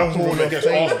 He's not a I can Hall remember of against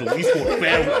Fame. Arsenal. He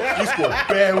scored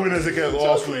bare winners against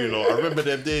Arsenal. You know, I remember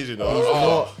them days. You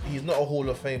know, He's not a Hall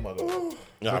of Famer though.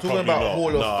 Nah, We're talking probably about not. Hall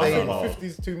of Nah, Fame. no.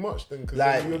 50's too much then. Cause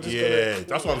Like, you're just Yeah, gonna,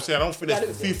 that's what I'm saying. I don't think there's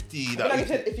Like, 50 I feel that. like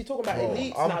if you're talking about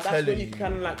elites I'm now, that's telling when you you. can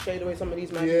kind of like shade away some of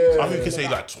these men. Yeah. I think we can say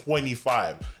like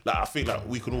 25. Like I think like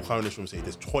we can all come in this room and say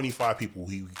there's 25 people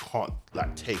who we can't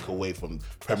like take away from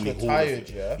Premier League. retired,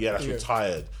 yeah? Yeah, that's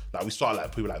retired. Like we start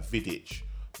like people like Vidic,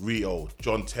 Rio,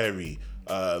 John Terry,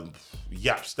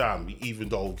 Yap Stam. Even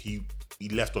though he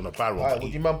left on a barrel, Alright, but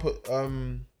would he, you man put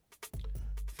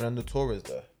Fernando Torres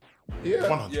there? Yeah.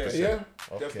 100%. Yeah.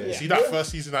 Okay. See that first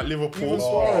season at Liverpool? Even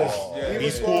Suarez. Yeah, He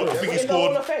scored. I think he In the Hall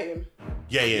scored. of Fame,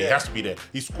 Yeah, he has to be there.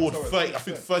 He scored 30. I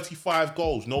think 35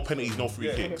 goals, no penalties, no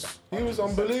free kicks. He was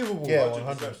unbelievable. Yeah,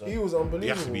 man. 100%. He was unbelievable. He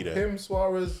has to be there. Him,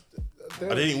 Suarez.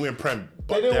 I didn't win Prem, They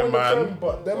but didn't their win the man. Prem,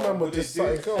 but them man were just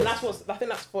something else. and that's what I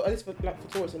think that's for at least for like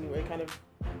for Torres anyway. Kind of,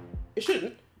 it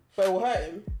shouldn't, but it will hurt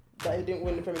him that he didn't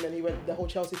win the Premier. Then he went the whole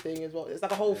Chelsea thing as well. It's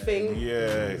like a whole thing.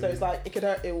 Yeah. So it's like it could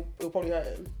hurt. It'll probably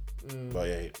hurt him. But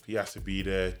yeah, he has to be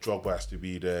there. Drogba has to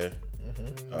be there.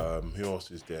 Who else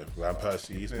is there? Van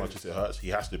Persie, as much as it hurts, he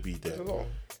has to be there.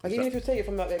 Like even if you take it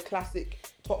from like their classic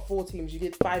top 4 teams, you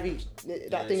get 5 each.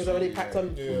 That thing is already packed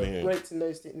on Yeah. rates in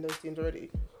those teams already.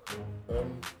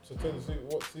 So Tennessee,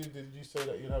 what two did you say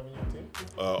that you'd have in your team?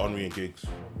 Henry and Giggs.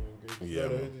 Yeah,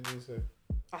 Who man. did you say?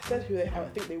 I said who I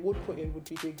think they would put in would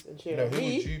be Giggs and Shearer. No, who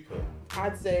Me, would you put?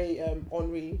 I'd say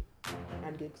Henry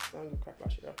and Giggs. I'm gonna crack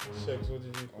that shit up. Shakes, what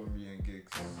did you put? Henry and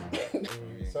Giggs.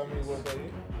 Sammy, what about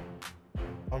you?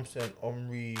 I'm saying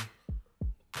Omri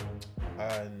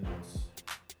and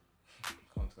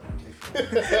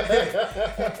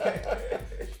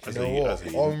As you know a- what? as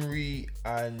a- Omri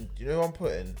and you know who I'm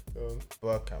putting?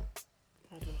 Bergkamp.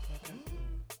 I don't know.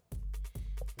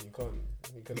 You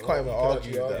can't even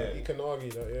argue that. You can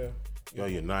argue that, yeah. You're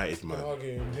United, You can man.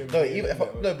 argue him. No, even if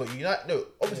no, but United. No,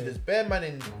 obviously there's bare man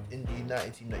in the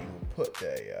United team that you would put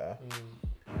there, yeah,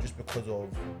 just because of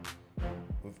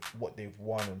with what they've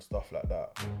won and stuff like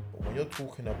that. But when you're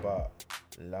talking about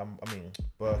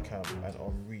Bergkamp and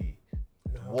Henry,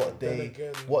 what they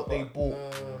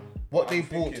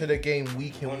brought to the game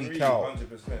week in week out.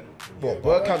 100%. But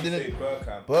Bergkamp didn't.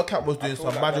 Bergkamp was doing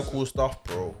some magical stuff,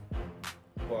 bro.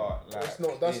 But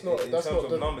like, That's not in the terms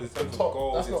of numbers, in terms of top.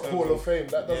 goals, That's in not terms Hall of of- Fame.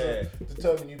 That doesn't Yeah.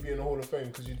 determine you being in the Hall of Fame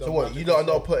because you done. So what? You magical lot are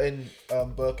not stuff. putting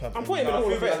Bergkamp. I'm in putting him in the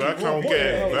Hall of Fame. Bergkamp, yeah,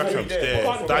 Bergkamp's there.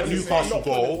 That Newcastle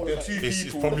goal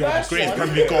is probably the first greatest one-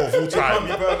 Premier League goal of all time.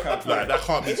 Bergkamp. Like that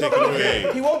can't be He's not taken gonna away.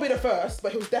 He won't be the first,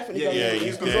 but he was definitely going Yeah, to be. he's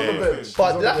He's on the there. bench.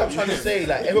 But that's what I'm trying to say.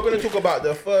 Like, if we're going to talk about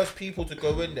the first people to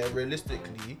go in there,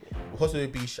 realistically, because it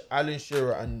would be Alan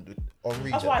Shearer and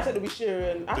Henry. That's why I said it'll be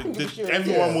Shearer. And I think it'll be Shearer.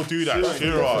 Everyone will do that.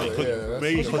 Shearer, definitely, he could yeah, that's-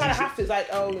 maybe You kind of because have to. It's like,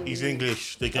 oh, he's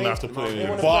English, they're gonna have to put him They in.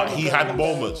 wanna But find he him had there.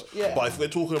 moments. Yeah. But if we're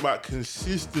talking about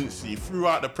consistency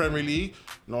throughout the Premier League,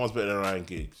 no one's better than Ryan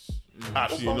Giggs.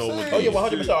 Absolutely what I'm nobody. saying. Oh, yeah,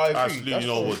 100% I agree. Absolutely That's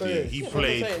what I'm nobody. saying. He That's what I'm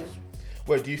played. saying.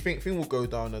 Wait, do you think Finn will go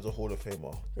down as a Hall of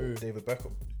Famer? Who? David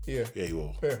Beckham. Yeah. Yeah, he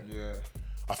will. Yeah. Yeah.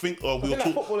 I think I we'll think like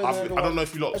talk. footballers I don't know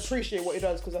if you lot. appreciate what he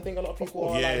does because I think a lot of people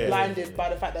are Yeah. like blinded by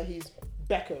the fact that he's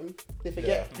Beckham, they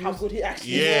forget how good he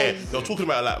actually Yeah, was. they were talking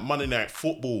about like Monday Night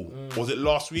Football. Was it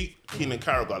last week? Keenan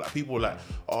Carragher. Like people were like,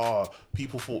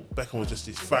 people thought Beckham was just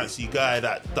this fancy guy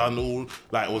that done all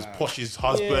like was Posh's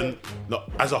husband. No,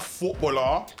 as a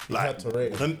footballer, like had to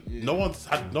rate him. no one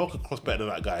could cross better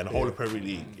than that guy in the whole of Premier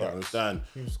League. You understand?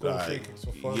 He was scoring free kicks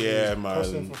for fun. Yeah, He was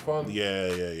crossing man. for fun.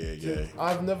 Yeah.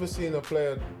 I've never seen a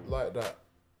player like that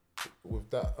with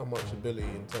that much ability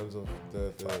in terms of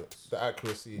the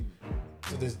accuracy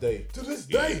to this day. To this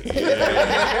day.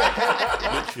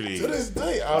 Literally. To this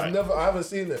day. I haven't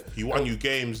seen it. He won you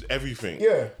games, everything.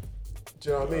 Yeah. Do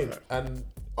you know what I mean? Right. And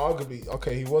arguably,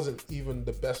 okay, he wasn't even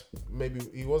the best. Maybe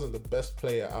he wasn't the best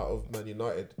player out of Man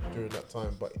United during that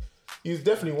time, but he was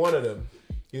definitely one of them.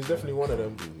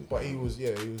 But he was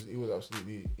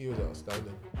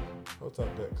outstanding. What's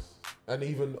up, Bex? And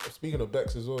even speaking of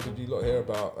Bex as well, did you lot hear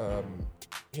about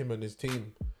him and his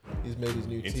team? He's made his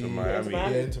new Into team. Miami. Yeah,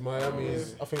 into Miami.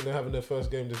 I think they're having their first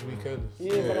game this weekend.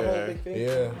 Yeah, for the whole big thing.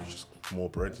 Yeah. Just more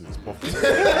bread in his pocket. He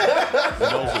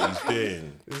knows what he's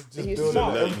doing. It's just He's building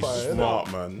smart. an He's empire. isn't it?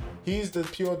 smart, man. He's the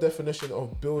pure definition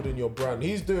of building your brand.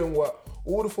 He's doing what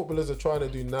all the footballers are trying to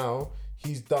do now.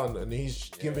 He's done, and he's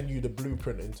giving you the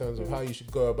blueprint in terms of how you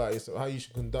should go about yourself, how you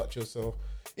should conduct yourself.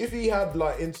 If he had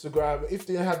like Instagram, if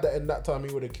they had that in that time,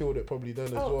 he would have killed it probably then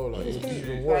as well. Like it would be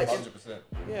even worse. 100%.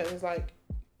 Yeah, it's like,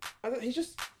 he's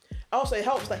just. Also, it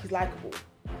helps that he's likable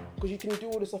because you can do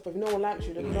all this stuff, but if no one likes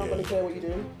you, then you're not gonna care what you're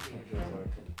doing.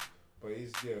 But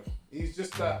he's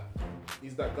just that.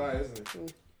 He's that guy, isn't he?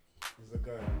 He's the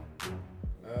guy.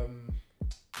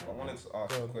 I wanted to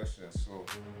ask a question. So,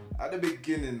 at the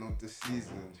beginning of the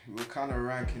season, we were kind of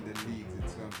ranking the leagues in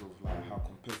terms of like how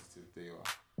competitive they are.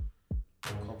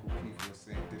 A couple people were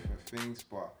saying different things,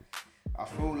 but I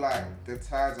feel like the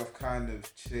tides have kind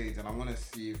of changed, and I want to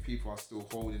see if people are still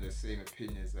holding the same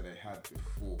opinions that they had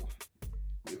before.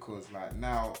 Because like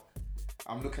now,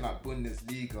 I'm looking at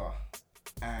Bundesliga,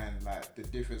 and like the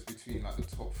difference between like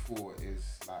the top four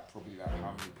is like probably like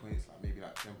how many points, like maybe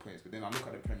like 10 points. But then I look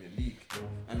at the Premier League,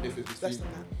 and the difference Less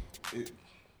between than that. it,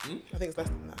 I think it's less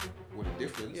than that. well, the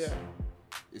difference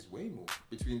is way more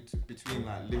between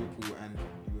like Liverpool and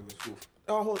whoever's fourth.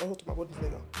 Oh, hold on, my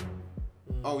Bundesliga.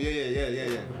 Oh yeah.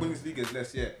 The Bundesliga is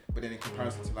less, but then in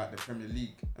comparison to like the Premier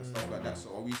League and stuff like that.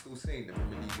 So are we still saying the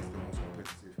Premier League is the most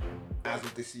competitive as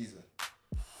of this season?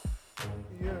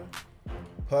 Yeah.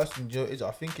 Personally,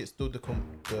 I think it's still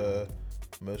the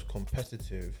most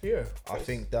competitive. Yeah. I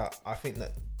think that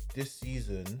this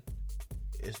season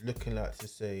is looking like, to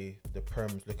say, the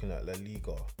Prem's looking like La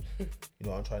Liga. You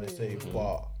know what I'm trying to say?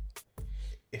 But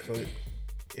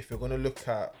if you're gonna look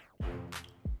at,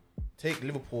 take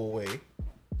Liverpool away,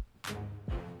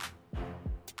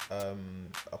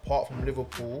 apart from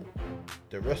Liverpool,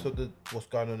 the rest of what's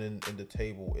going on in the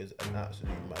table is an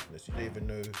absolute madness. You don't even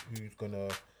know who's gonna.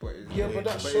 But is, But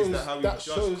that is shows that how we that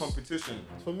judge shows competition?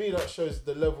 For me, that shows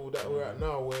the level that we're at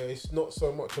now, where it's not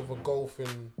so much of a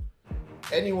golfing.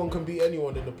 Anyone can beat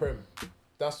anyone in the Prem.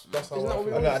 That's how Isn't that I what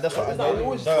we feel. always- That's what Isn't that what we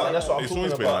always no, say? that's what I'm It's talking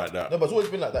always about. been like that. No, but it's always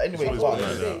been like that anyway. It's always been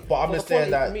like that. But I'm Well, just the saying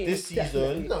quality that for me this is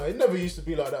definitely- season. No, it never used to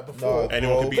be like that before. No,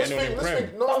 Anyone can beat Let's anyone think, in let's Prem.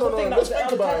 think, no, That was the thing, let's that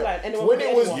think was the about tagline, it. anyone When can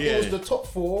it beat was, anyone. it was Yeah. the top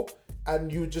four,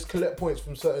 and you would just collect points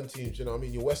from certain teams. You know what I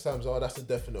mean? Your West Ham's, that's a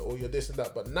definite, or you're this and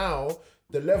that. But now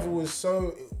the level is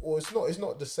so, or it's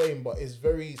not the same, but it's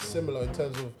very similar in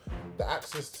terms of the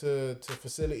access to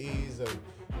facilities and,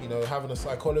 you know, having a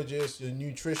psychologist, your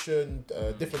nutrition,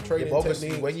 different training But obviously,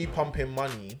 techniques. when you pump in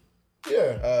money,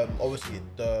 obviously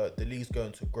the league's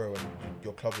going to grow and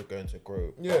your clubs are going to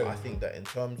grow. Yeah. But I think that in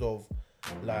terms of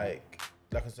like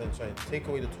I said, trying to take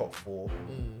away the top four,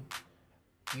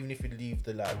 even if you leave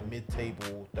the like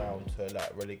mid-table down to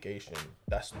like relegation,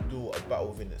 that's still a battle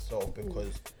within itself,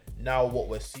 because now what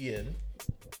we're seeing,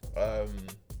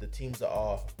 the teams that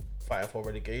are fighting for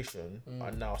relegation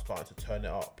are now starting to turn it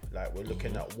up. Like we're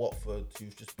looking at Watford,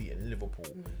 who's just beaten Liverpool.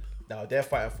 Now they're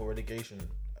fighting for relegation,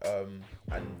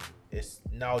 and it's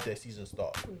now their season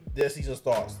starts. Their season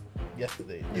starts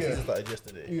yesterday. Their season started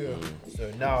yesterday. Yeah.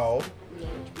 So now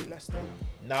Leicester.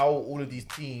 all of these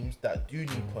teams that do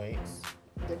need points,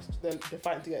 They're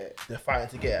fighting to get it. they're fighting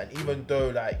to get it. And even though,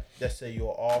 like, let's say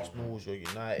your Arsenals, your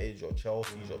Uniteds, your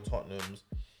Chelseas, your Tottenhams,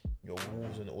 your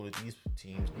Wolves, and all of these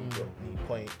teams need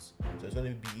points, so it's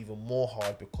going to be even more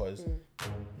hard, because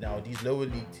now these lower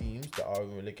league teams that are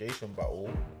in relegation battle,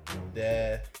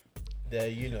 they're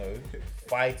you know,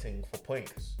 fighting for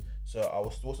points. So I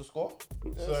was supposed to score.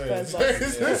 Spurs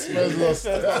Spurs lost.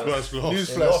 Spurs lost.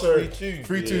 Newsflash, sorry. 3-2.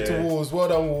 3-2 to Wolves. Well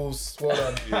done, Wolves. Well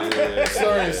done.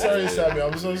 Sorry, Sammy.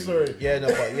 I'm so sorry. Yeah, no,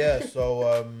 but yeah.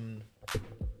 So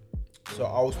So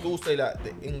I will still say that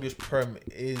the English Prem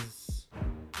is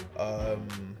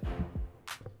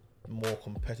more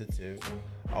competitive.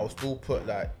 I'll still put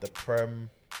like the Prem.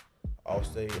 I'll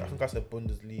say I think I said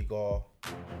Bundesliga,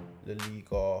 La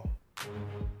Liga,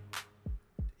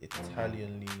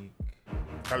 Italian League.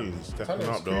 Italian's stepping Italian's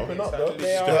up though. creeping up, though.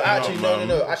 They are. No, actually, up, no.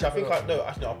 man. Actually,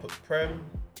 I think I'll put Prem,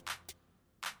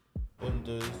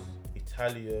 Bundes,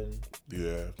 Italian,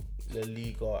 Yeah, La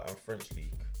Liga, and French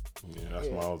League. yeah, that's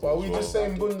my other. But are we as well. just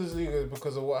saying Bundesliga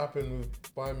because of what happened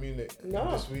with Bayern Munich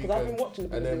No, this 'cause weekend? I've been watching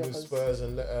the and then Bundesliga with 'cause- Spurs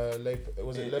and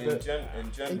was it Leicester?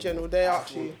 In general, they I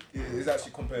actually. thought it's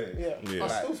actually competitive. Yeah. Yeah. I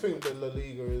still think that La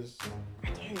Liga is.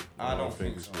 I don't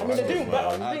think so. I mean, they're doing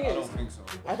better. The thing I is, don't think so.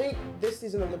 I think this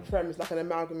season of the Prem is like an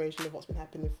amalgamation of what's been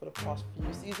happening for the past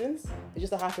few seasons. It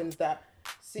just so happens that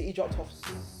City dropped off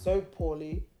so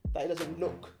poorly that it doesn't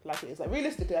look like it is. Like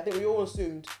realistically, I think we all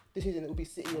assumed this season it would be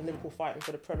City and Liverpool fighting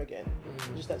for the Prem again.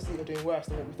 Just that City are doing worse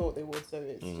than what we thought they would, so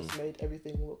it's just made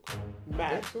everything look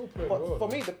mad. They still play But well, for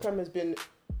though. me, the Prem has been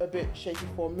a bit shaky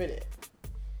for a minute,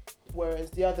 whereas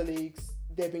the other leagues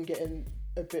they've been getting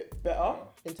a bit better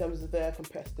in terms of their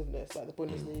competitiveness, like the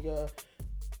Bundesliga.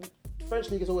 French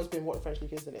league has always been what the French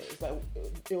league is, isn't it? It's like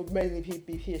it'll mainly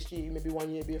be PSG, maybe one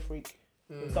year be a freak,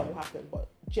 and something will happen, but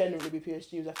generally be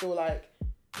PSG. I feel like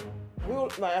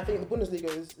I think the Bundesliga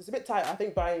is a bit tight. I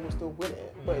think Bayern will still win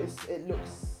it, but it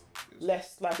looks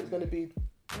less like it's going to be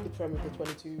the Prem with the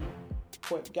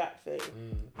 22-point gap thing.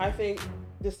 I think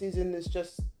this season is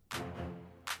just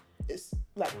it's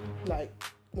like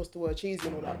what's the word, cheesy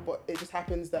and all that, but it just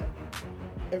happens that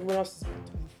everyone else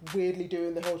is weirdly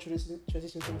doing the whole transition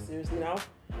thing seriously now,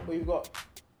 where you've got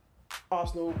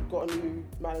Arsenal got a new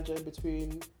manager in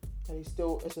between and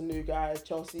it's a new guy.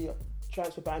 Chelsea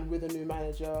transfer ban with a new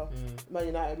manager, Man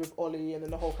United with Oli, and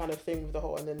then the whole kind of thing with the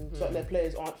whole, and then certain their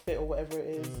players aren't fit or whatever it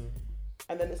is.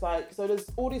 And then it's like, so there's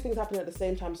all these things happening at the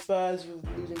same time. Spurs with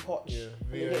losing Poch, and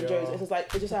then getting Jones. It's just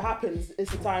like, it just so happens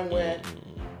it's a time where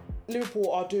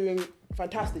Liverpool are doing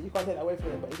fantastic. You can't take that away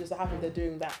from them, but it just so happens they're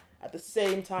doing that at the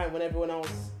same time when everyone else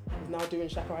is now doing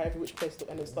Shaka every which place,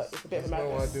 and it's like it's a bit of a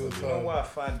madness. You know why I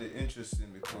find it interesting,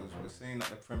 because we're saying that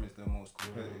the Prem is the most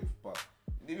competitive, but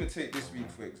even take this week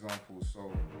for example. So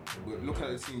we're looking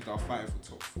at the teams that are fighting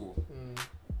for top four.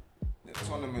 The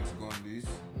Tottenham to go and lose.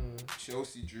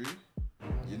 Chelsea drew.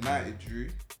 United drew.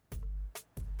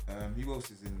 Who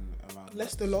else is in around?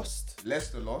 Leicester lost.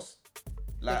 Leicester lost.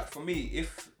 Like for me,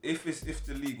 if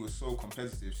the league was so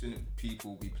competitive, shouldn't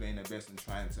people be playing their best and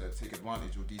trying to take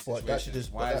advantage of these But that should situations?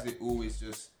 just- Why but is it always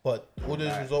just? But all those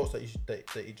Like- results that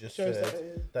you just Shows said, that it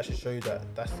is. that should show you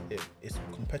that that's it. It's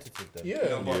competitive then. Yeah.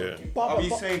 No, but Yeah. But- are we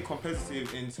but- saying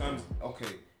competitive in terms?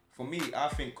 Okay, for me, I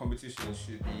think competition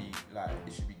should be like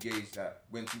it should be gauged at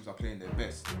when teams are playing their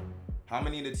best. How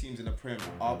many of the teams in the Prem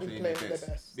are playing their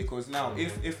best? Because now,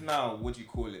 if now, what do you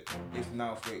call it? If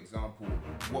now, for example,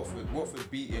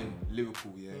 Watford beating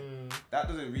Liverpool, that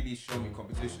doesn't really show me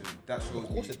competition. That shows me.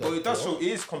 course it does, Well, it does bro. show. It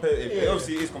is competitive. Yeah.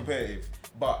 Obviously, it is competitive,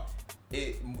 but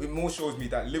it more shows me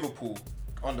that Liverpool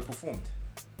underperformed.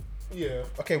 Yeah.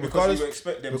 Okay, Because regardless, you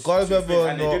expect them regardless to whether fit, or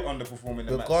and not- they did underperform in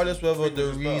the match. regardless whether Think the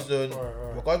was just that. reason,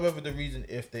 Right. regardless whether the reason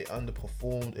if they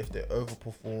underperformed, if they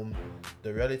overperformed,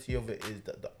 the reality of it is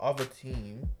that the other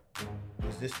team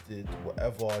resisted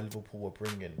whatever Liverpool were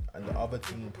bringing, and the other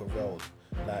team prevailed.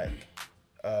 Like,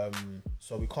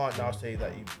 so we can't now say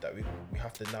that we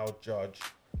have to now judge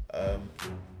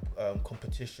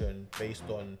competition based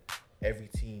on every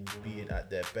team being at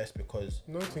their best because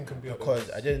No team can be at their because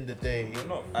best. at the end of the day, You're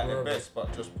not at their best,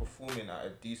 but just performing at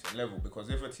a decent level. Because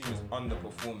if a team is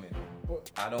underperforming,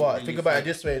 I don't. but really think about it think-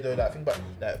 this way though, like think about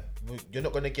that you're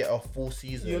not gonna get a full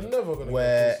season. You're never gonna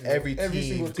where get a full season. every Every team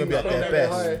single is gonna be team at is their gonna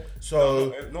be best. high. So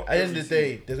not at the end of every the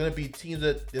day, there's gonna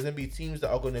be teams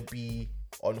that are gonna be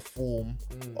on form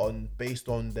on based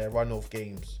on their run of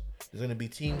games. There's gonna be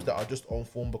teams that are just on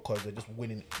form because they're just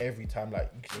winning every time.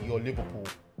 Like you can see your Liverpool,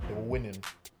 they were winning.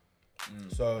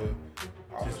 So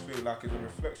I just feel like it's a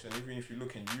reflection. Even if you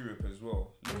look in Europe as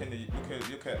well,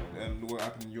 look at what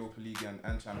happened in Europa League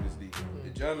and Champions League. The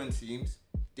German teams,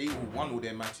 they all won all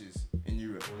their matches in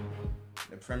Europe.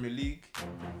 The Premier League.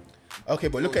 okay,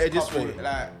 but look there at it was this a way. couple,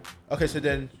 like,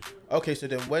 Okay, so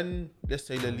then when let's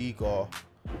say La Liga,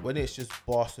 when it's just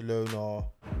Barcelona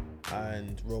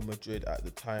and Real Madrid at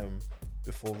the time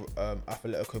before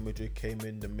Atletico Madrid came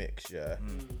in the mix,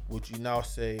 would you now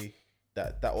say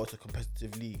that was a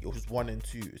competitive league? It was just 1 and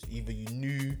 2. It's either you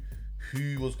knew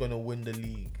who was gonna win the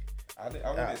league I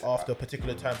wouldn't- after a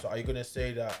particular time. So are you gonna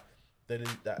say that then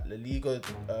that La Liga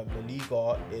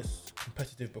is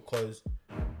competitive because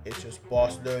it's just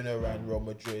Barcelona and Real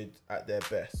Madrid at their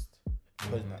best?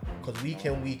 because week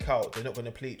in, week out, they're not going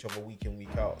to play each other week in,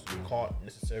 week out. So we can't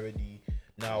necessarily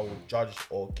now judge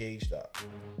or gauge that.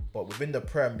 But within the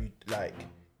Prem,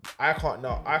 I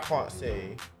can't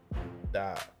say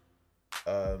that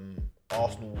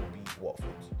Arsenal will beat Watford.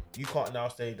 You can't now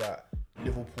say that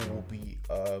Liverpool will beat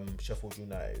Sheffield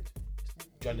United.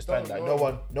 Do you understand? Like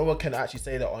no one can actually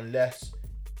say that unless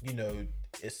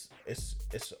it's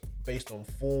based on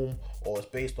form or it's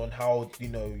based on how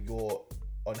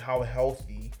how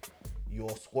healthy your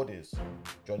squad is. Do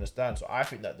you understand? So I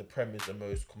think that the Prem is the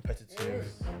most competitive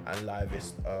and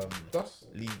livest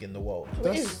league in the world.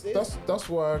 That's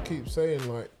why I keep saying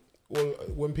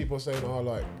when people are saying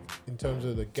in terms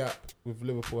of the gap with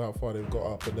Liverpool, how far they've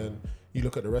got up, and then you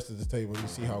look at the rest of the table and you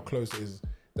see how close it is.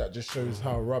 That just shows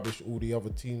how rubbish all the other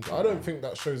teams. I don't think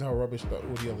that shows how rubbish that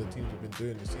all the other teams have been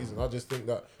doing this season. I just think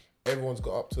that everyone's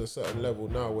got up to a certain level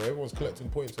now where everyone's collecting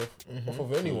points off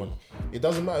of anyone. It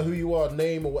doesn't matter who you are,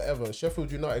 name or whatever.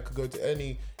 Sheffield United could go to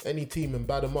any team and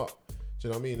bad them up. Do you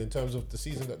know what I mean? In terms of the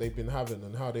season that they've been having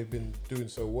and how they've been doing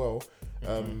so well.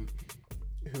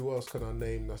 Who else can I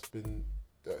name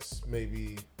that's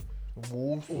maybe...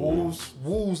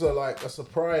 Wolves are like a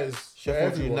surprise.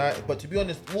 Sheffield United, but to be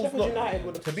honest, Wolves Sheffield United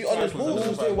would have. To be honest, Wolves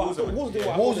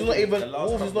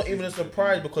is not even a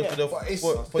surprise because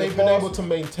they've been able to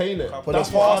maintain it. For the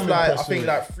past I think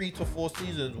 3 to 4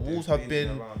 seasons, Wolves have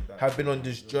been on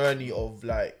this journey of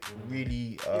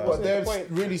really. But they're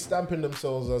really stamping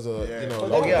themselves as a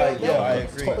I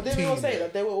agree. But didn't we say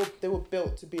that they were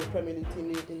built to be a Premier League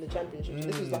team in the Championship?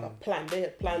 This was like a plan. They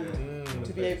had planned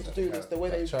to be able to do this. The way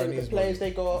the players they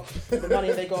got, the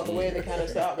money they got, the way they kind of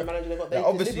set up the manager they got. They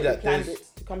obviously planned it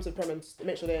to come to the Premier and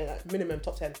make sure they're minimum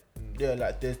top 10.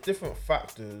 Yeah, there's different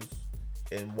factors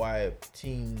in why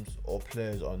teams or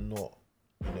players are not,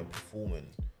 performing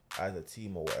as a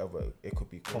team or whatever. It could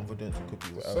be confidence, it could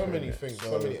be whatever. So many things,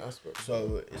 so many aspects.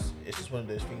 So it's just one of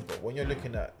those things. But when you're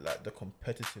looking at the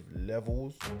competitive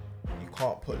levels, you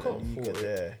can't put La Liga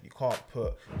there. You can't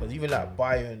put, because even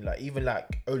Bayern, even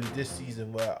early this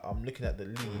season where I'm looking at the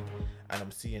league and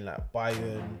I'm seeing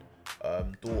Bayern,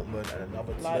 Dortmund and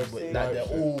another team, they're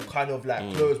all kind of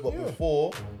close. But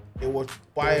before, it was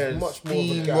Bayern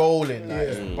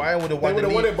steamrolling. Bayern would have won the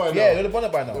league. Won it by now. Yeah, they would have won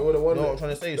it by now. They would have won it. What I'm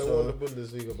trying to say. They won the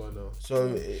Bundesliga by now.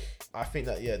 So I think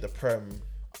that the Prem.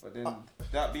 But then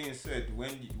that being said,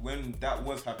 when that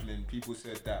was happening, people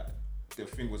said that the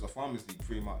thing was a farmers league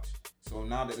pretty much. So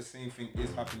now that the same thing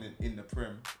is happening in the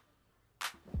Prem,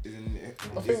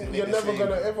 I think you're never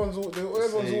gonna. Everyone's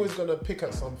always gonna pick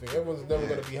at something. Everyone's never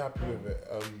gonna be happy with it.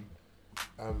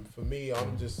 For me,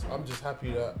 I'm just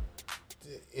happy that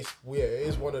it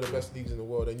is one of the best leagues in the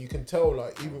world, and you can tell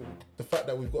even the fact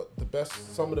that we've got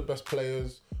some of the best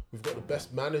players. We've got the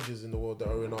best managers in the world that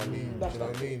are in our league. Do you know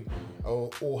what I mean?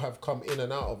 All have come in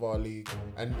and out of our league,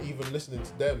 and even listening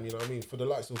to them, you know what I mean? For the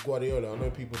likes of Guardiola, I know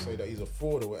people say that he's a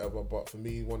fraud or whatever, but for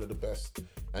me, one of the best.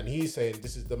 And he's saying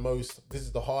this is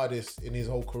the hardest in his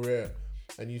whole career.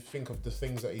 And you think of the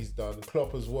things that he's done.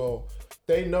 Klopp as well.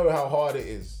 They know how hard it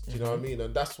is. Do you know what I mean?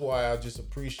 And that's why I just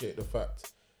appreciate the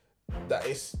fact that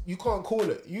you can't call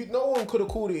it. No one could have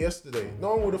called it yesterday.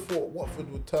 No one would have thought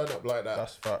Watford would turn up like that.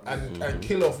 That's fact. And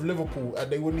kill off Liverpool and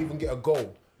they wouldn't even get a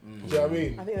goal. Do you know what I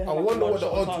mean? I wonder what the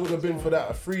odds would have been for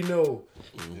that. A 3-0.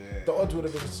 The odds would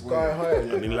have been sky high.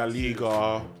 And in La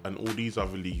Liga and all these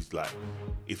other leagues,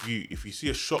 if you see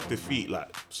a shock defeat,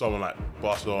 someone like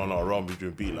Barcelona or Real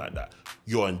Madrid beat like that,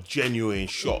 you're in genuine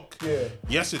shock. Yeah.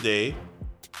 Yesterday,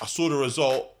 I saw the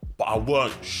result, but I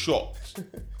weren't shocked.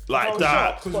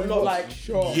 That. Shocked, but not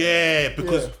shocked. Yeah,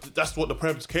 because that's what the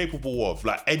Prem's capable of.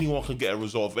 Anyone can get a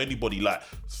result of anybody.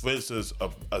 For instance, a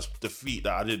defeat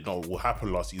that I didn't know will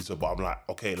happen last season, but I'm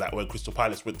okay, when Crystal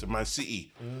Palace went to Man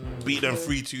City, beat them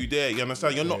 3-2 there. You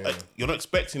understand? You're not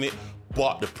expecting it,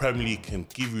 but the Premier League can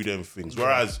give you them things.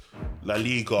 Whereas La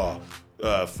Liga,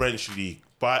 French League,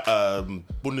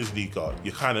 Bundesliga,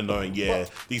 you're kind of knowing,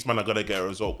 these men are gonna get a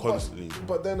result constantly.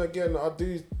 But then again, I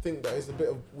do think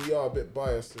that we are a bit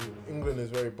biased, and England is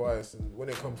very biased. And when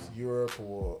it comes to Europe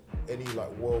or any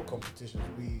world competitions,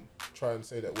 we try and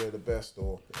say that we're the best,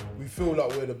 or we feel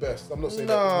like we're the best. I'm not saying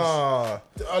that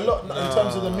a lot in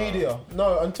terms of the media.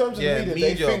 No, in terms of the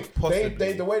media,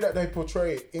 they the way that they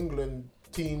portray England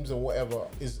teams and whatever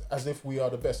is as if we are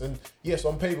the best, and yes,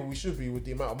 on paper we should be with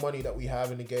the amount of money that we have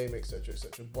in the game, etc.,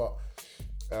 but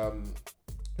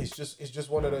it's just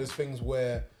one of those things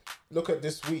where look at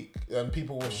this week and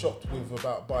people were shocked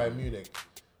about Bayern Munich.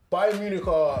 Bayern Munich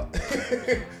are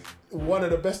one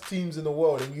of the best teams in the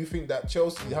world, and you think that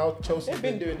Chelsea they've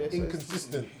been doing this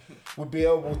inconsistent would be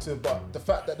able to, but the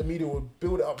fact that the media would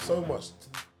build it up so much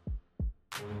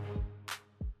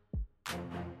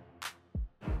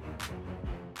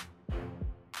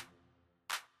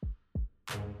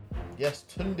Yes,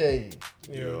 Tunde.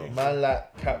 Yeah. Man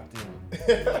like captain.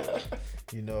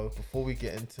 You know, before we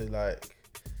get into like,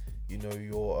 you know,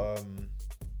 your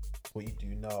what you do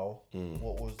now,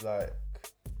 what was like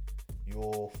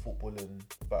your footballing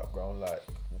background like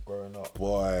growing up?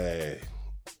 Boy,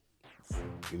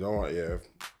 you know what? Yeah,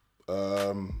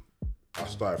 I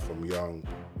started from young,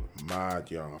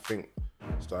 mad young. I think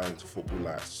starting to football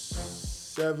like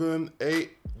 7,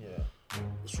 8. Yeah.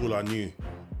 That's all I knew.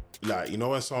 Like, you know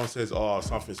when someone says, "Oh,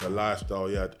 something's a lifestyle,"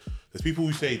 yeah. There's people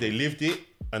who say they lived it,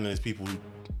 and then there's people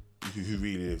who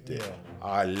really lived it. Yeah.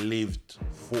 I lived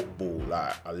football.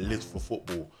 Like, I lived for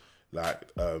football. Like,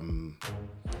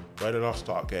 where did I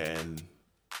start getting?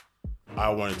 I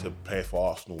wanted to play for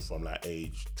Arsenal from like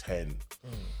age 10.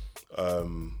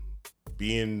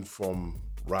 Being from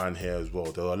around here as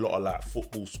well, there were a lot of like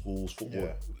football schools,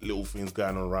 little things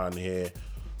going on around here.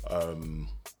 I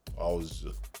was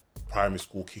primary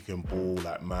school kicking ball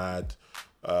like mad.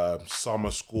 Summer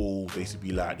school, they used to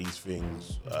be like these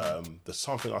things. There's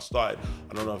something I started,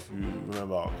 I don't know if you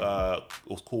remember, it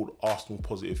was called Arsenal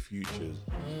Positive Futures.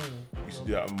 Used to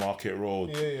do that at Market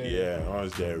Road. Yeah, I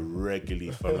was there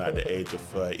regularly from like the age of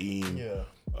 13. Yeah.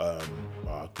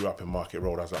 I grew up in Market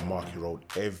Road. I was at Market Road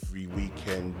every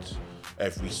weekend,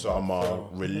 every summer,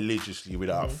 religiously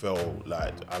without fail.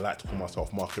 Like, I like to call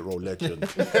myself Market Road legend.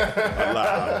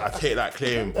 I take that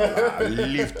claim. I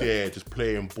lived there just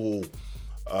playing ball.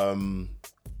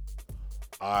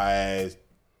 I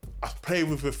played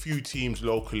with a few teams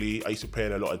locally. I used to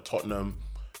play a lot in Tottenham.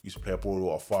 Used to play at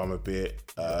Broadwater Farm a bit.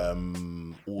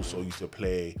 Also used to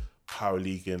play Power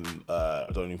League in, I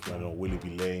don't even know,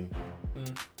 Willoughby Lane,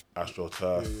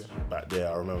 AstroTurf. Back there,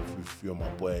 I remember a few of my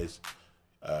boys.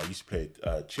 Used to play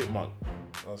Chipmunk.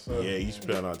 Yeah, he used to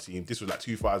play on our team. This was like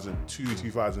 2002,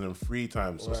 2003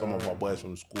 times. So some of my boys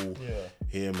from school,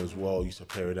 him as well, used to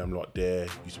play with them lot there.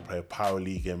 Used to play Power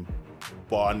League in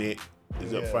Barnet.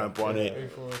 Is it Frank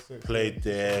Barnet? Played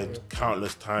there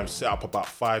countless times. Set up about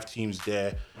 5 teams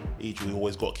there. Each we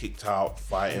always got kicked out.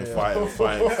 Fighting.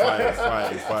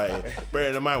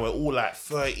 Bearing in mind, we're all like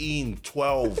 13,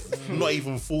 12, not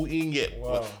even 14 yet.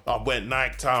 Wow. I went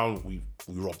Nighttown. We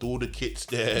robbed all the kits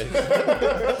there.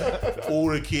 All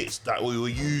the kits that we were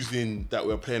using, that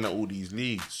we were playing at all these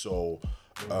leagues. So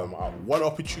one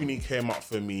opportunity came up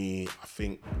for me, I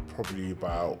think probably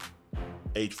about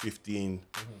age 15.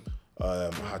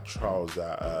 I had trials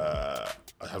I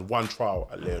had one trial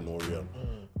at Leonorian.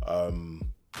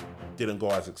 Didn't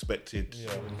go as expected.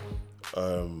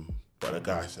 But the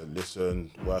guy said,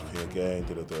 listen, working again,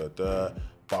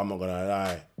 But I'm not gonna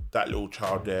lie, that little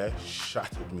child there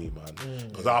shattered me, man.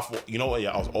 Because I thought, you know what,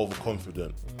 I was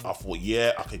overconfident. I thought,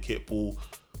 I could kick ball.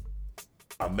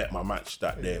 I met my match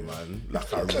that day, man.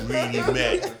 Like, I really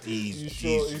met these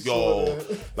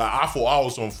like, I thought I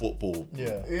was on football.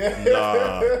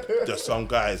 Nah, there's some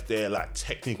guys there, like,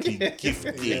 technically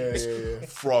gifted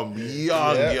from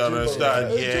young, you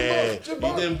understand?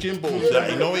 Them Jimbos,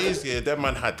 like, you know what it is? Yeah, that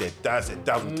man had their dads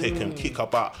would take him, kick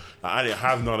up out. Like, I didn't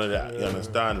have none of that, you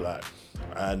understand? Like,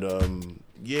 and,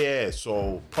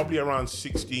 so probably around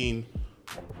 16,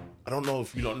 I don't know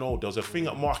if you don't know, there was a thing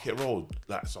at Market Road,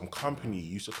 like some company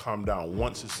used to come down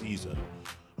once a season.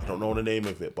 I don't know the name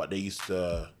of it, but they used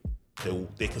to,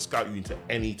 they can scout you into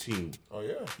any team. Oh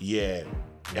yeah? Yeah,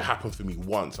 it happened for me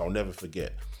once, I'll never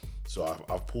forget. So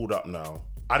I've pulled up now.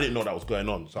 I didn't know that was going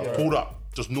on. So I pulled up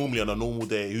just normally on a normal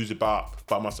day, who's about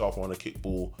by myself on a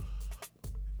kickball.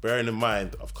 Bearing in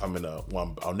mind, I've come in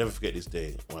one, I'll never forget this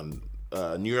day, one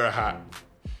New Year hat,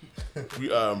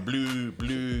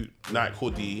 blue Nike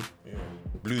hoodie,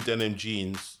 blue denim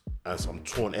jeans, and some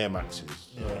torn Air Maxes.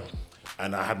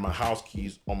 And I had my house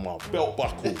keys on my belt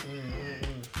buckle.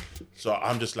 So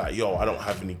I'm just like, yo, I don't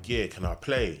have any gear, can I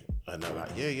play? And they're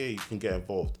like, yeah, you can get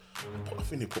involved. I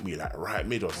think they put me like right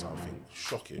mid or something.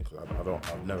 Shocking, because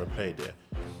I've never played there.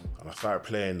 And I started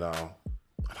playing now,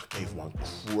 and I gave one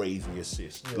crazy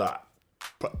assist. Like,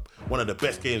 one of the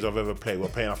best games I've ever played. I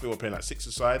think we're playing like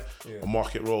 6-a-side on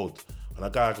Market Road. And a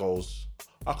guy goes,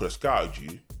 I could have scouted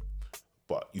you,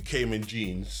 but you came in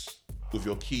jeans with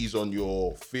your keys on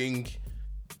your thing.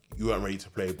 You weren't ready to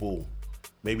play ball.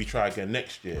 Maybe try again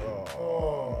next year.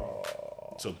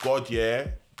 So God,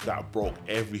 that broke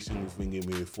every single thing in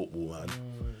me with football, man.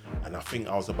 And I think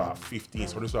I was about 15,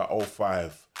 so this was like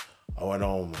 05. I went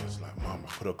home, I was like, Mum,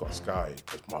 I could have got scouted.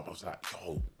 Because Mum was like,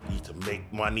 yo, we need to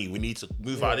make money. We need to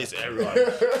move out of this area.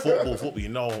 Football, you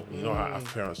know how our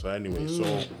parents are anyway.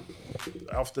 So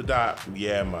after that,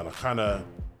 man, I kind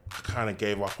of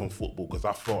gave up on football because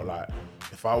I felt like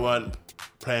if I weren't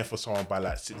playing for someone by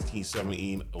like 16,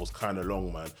 17, it was kind of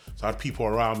long, man. So I had people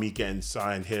around me getting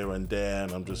signed here and there,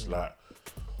 and I'm just like,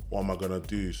 what am I gonna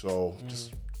do? So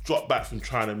just dropped back from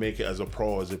trying to make it as a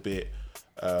pro as a bit.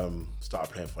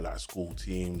 Started playing for like school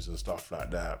teams and stuff like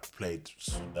that. Played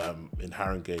in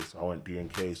Haringey, so I went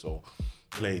DNK, so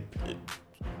played.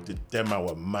 Them man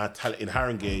were mad talent in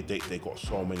Haringey. They got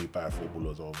so many bad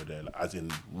footballers over there, like, as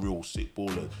in real sick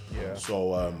ballers. Yeah.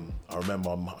 So I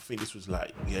remember, I think this was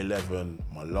like year 11,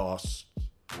 our last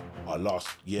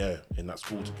year in that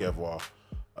school together.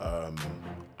 I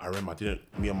remember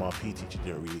me and my PE teacher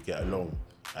didn't really get along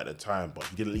at the time, but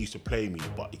he didn't used to play me,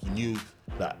 but he knew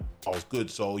that I was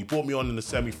good. So he brought me on in the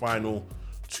semi-final,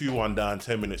 2-1 down,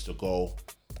 10 minutes to go.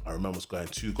 I remember scoring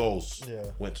 2 goals. Yeah.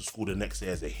 Went to school the next day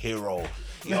as a hero.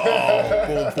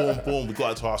 Boom, boom, boom. We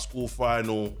got into our school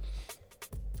final.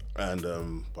 And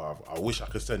but I wish I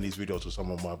could send these videos to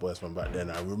some of my boys from back then.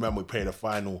 I remember we played the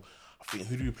final. I think,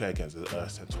 who did we play against?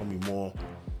 St. Tommy Moore.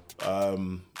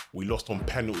 We lost on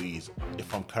penalties.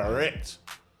 If I'm correct,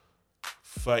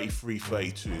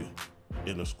 33-32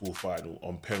 in the school final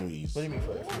on penalties. What do you mean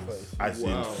 33? As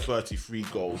in 33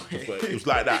 goals. It was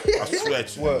like that. I swear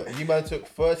to you. What, you man took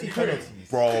 30 penalties?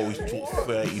 Bro, we took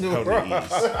 30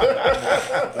 penalties.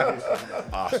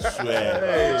 I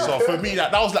swear. So for me,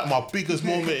 that was like my biggest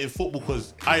moment in football,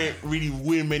 because I ain't really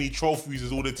win many trophies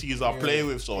as all the teams I play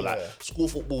with. So like school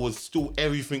football was still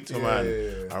everything to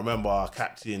man. I remember our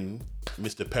captain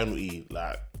missed a penalty,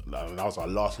 like that was our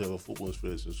last ever football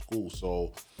experience in school.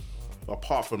 So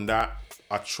apart from that,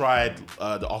 I tried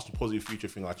the Arsenal Positive Future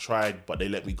thing. I tried, but they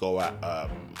let me go at. I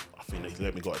think they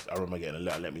let me go. I remember getting a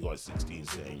letter. Let me go at 16,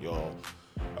 saying, "Yo,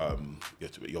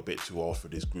 you're a bit too old for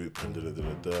this group."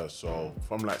 And So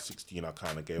from like 16, I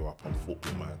kind of gave up on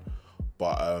football, man.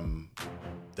 But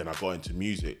then I got into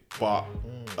music. But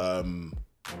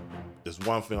there's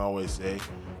one thing I always say: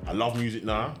 I love music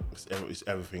now. It's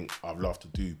everything I've loved to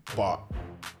do, but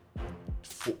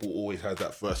football always has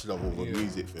that first level of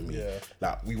music for me. Yeah.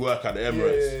 Like, we work at the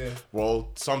Emirates. Bro,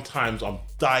 sometimes I'm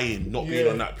dying not being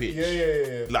on that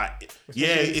pitch. Like,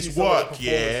 it's work,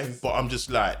 but I'm just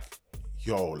like,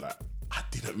 yo, like, I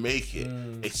didn't make it.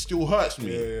 It still hurts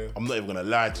me. I'm not even gonna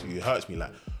lie to you. It hurts me,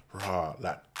 like, rah,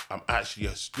 like, I'm actually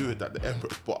a steward at the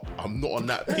Emirates, but I'm not on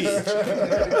that pitch.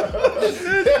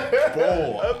 Bro,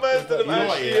 you know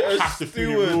what? It has to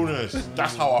feel the realness.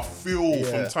 That's how I feel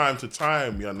from time to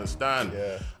time, you understand?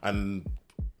 Yeah. And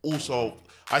also,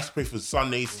 I used to play for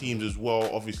Sundays teams as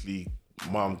well. Obviously,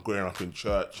 mum growing up in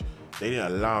church, they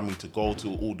didn't allow me to go to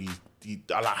all these.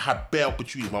 I like had bare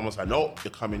opportunities. Mum was like, "No,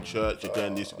 you're coming church, you're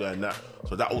going this, you're going that."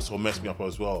 So that also messed me up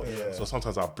as well. Yeah. So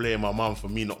sometimes I blame my mum for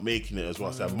me not making it as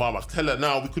well. I said, "Mum, I tell her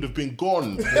now, we could have been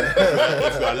gone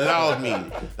if you allowed me."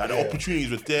 Like, the opportunities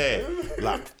were there.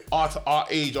 Like, our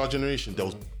age, our generation, there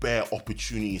was bare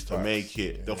opportunities to make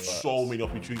it. There were so many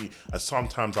opportunities, and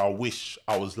sometimes I wish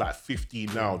I was like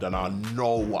 15 now. Then I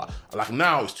know what. Like,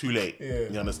 now it's too late.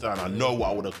 You understand? I know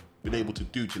what I would have been able to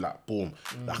do to, like, boom.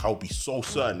 Like, I would be so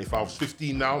certain if I was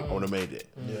 15 now, I would have made it.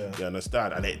 You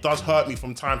understand? And it does hurt me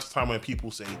from time to time when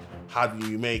people say, "How do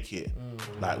you make it?"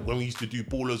 Like, when we used to do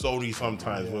ballers only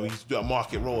sometimes, when we used to do a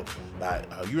Market Road, like,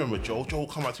 you remember Joe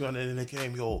come up to me at the end of the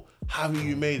game, "Yo, how have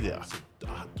you made it?" I said,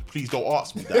 "Please don't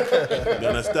ask me that." You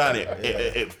understand?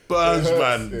 It burns,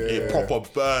 man. It proper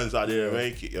burns. I didn't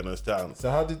make it. You understand? So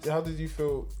how did you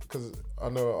feel? Because I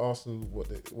know at Arsenal,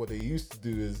 what they used to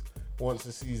do is, once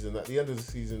a season, at the end of the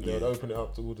season, they would open it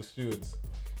up to all the stewards,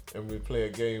 and we'd play a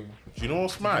game. Do you know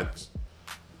what's mad?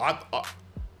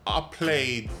 I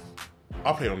played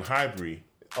on Highbury.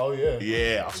 Oh yeah.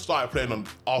 Yeah, I started playing on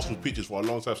Arsenal pitches for a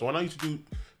long time. So when I used to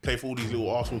play for all these little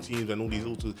Arsenal teams and all these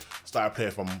little, started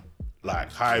playing from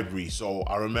like Highbury. So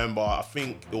I remember, I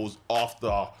think it was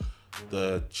after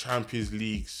the Champions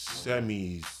League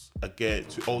semis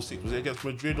against 06. Was it against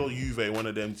Madrid or Juve? One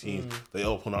of them teams. They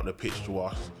opened up the pitch to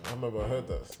us. I remember I heard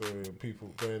that story of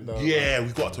people going down. Yeah,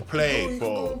 we got to play. You can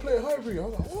go and play Highbury. I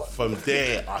was like, what? From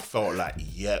there, I felt like,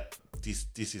 yep, this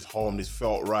is home. This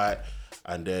felt right.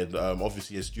 And then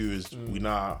obviously as stewards, we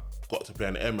now got to play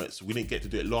in the Emirates. We didn't get to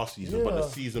do it last season, but the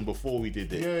season before we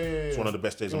did it, it's one of the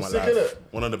best days of my life.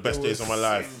 One of the best days of my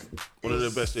life. One of the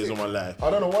best days of my life.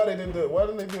 I don't know why they didn't do it. Why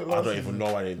didn't they do it last season? I don't even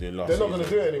know why they didn't do it last season. season. They're not going to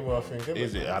do it anymore, I think.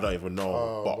 Is it? I don't even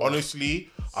know. But honestly,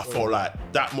 I felt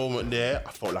like that moment there,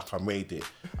 I felt like I made it.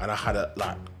 And I had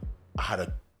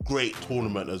a great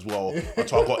tournament as well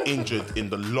until I got injured in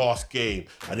the last game.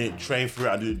 I didn't train for it.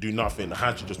 I didn't do nothing. The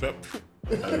handshake just went.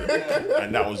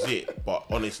 and that was it. But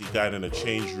honestly, going in the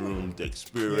change room, the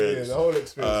experience, the whole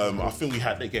experience. I think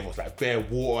they gave us like bare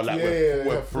water, like they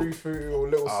had free food or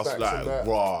little I was snacks like, and that.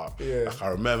 raw. Yeah. Like, I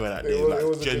remember that day, It was like a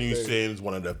good genuine day. saying,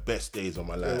 one of the best days of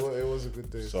my life. It was a good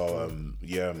day. So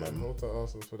yeah, man. Well done,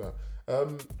 Arsenal, for that.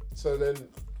 So then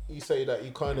you say that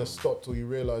you kind of stopped, or you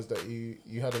realised that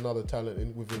you had another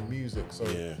talent within music. So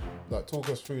like, talk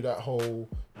us through that whole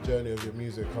journey of your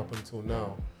music up until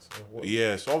now.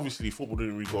 So obviously football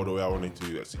didn't really go the way I wanted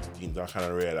to at 16. I kind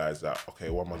of realised that, okay,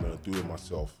 what am I going to do with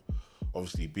myself?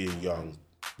 Obviously being young,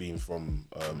 being from,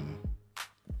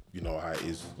 you know how it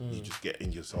is, you just get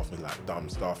in yourself in like dumb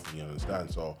stuff, you understand?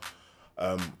 So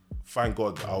thank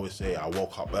God, I always say I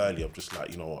woke up early. I'm just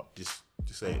like, you know what, this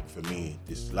ain't for me.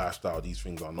 This lifestyle, these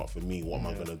things are not for me. What am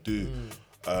I gonna do?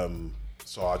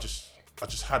 So I just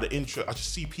had an interest. I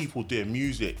just see people doing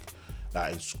music,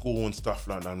 like in school and stuff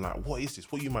like that. I'm like, what is this?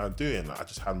 What you man doing? Like, I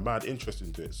just had mad interest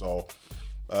into it. So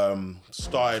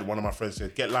started. One of my friends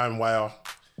said, get LimeWire,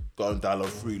 go and download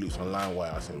free loops on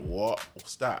LimeWire. I said,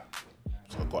 what's that?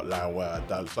 So I got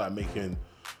LimeWire. I started making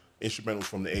instrumentals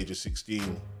from the age of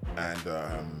 16, and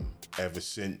ever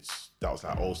since, that was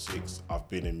like 06, I've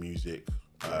been in music,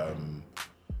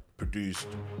 produced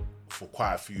for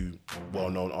quite a few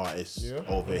well-known artists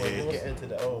over here. Get into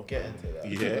that.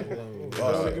 Yeah.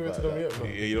 Give it to them yet,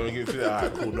 man. Yeah, you don't give it to that.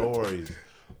 Alright, cool, no worries.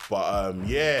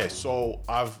 But so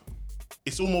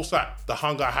it's almost like the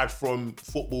hunger I had from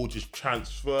football just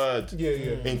transferred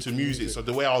into music. So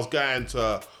the way I was going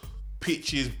to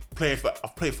pitches,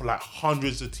 I've played for like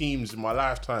hundreds of teams in my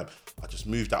lifetime. I just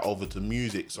moved that over to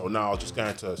music. So now I'm just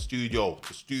going to studio,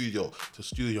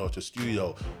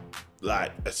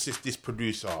 like assist this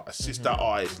producer, assist that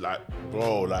artist. Like,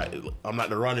 bro, like I'm like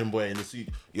the running boy in the seat.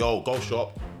 Yo, go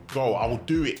shop, bro. I will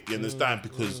do it. You understand?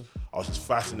 Because I was just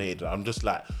fascinated. I'm just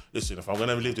like, listen, if I'm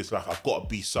gonna live this life, I've got to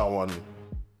be someone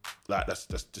like that's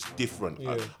just different.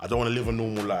 I don't want to live a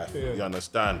normal life. You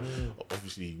understand?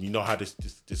 Obviously, you know how this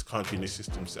country and this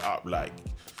system set up. Like,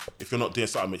 if you're not doing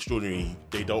something extraordinary,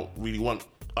 they don't really want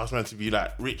us meant to be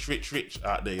like rich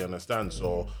out there. You understand?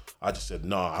 So I just said,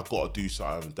 nah, I got to do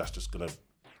something that's just gonna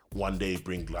one day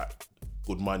bring like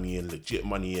good money in, legit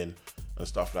money in, and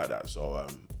stuff like that. So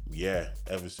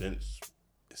ever since,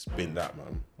 it's been that,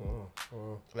 man.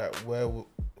 Like,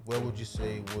 where would you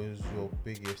say was your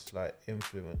biggest like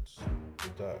influence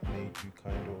that made you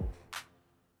kind of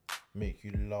make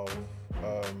you love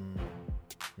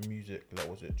music? Like,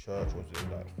 was it church? Was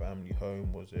it like family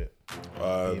home? Was it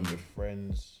being with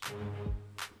friends?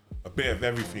 A bit of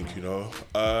everything, you know.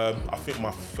 I think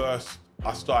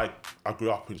I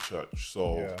grew up in church,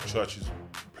 so church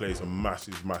plays a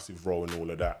massive role in all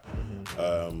of that.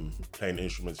 Playing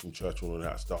instruments in church and all of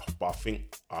that stuff. But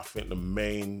I think the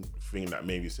main thing that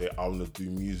made me say I want to do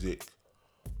music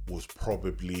was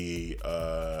probably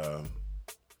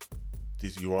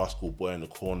this You Rascal Boy in the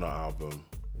Corner album.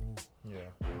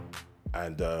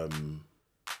 And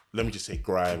let me just say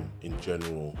grime in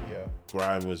general.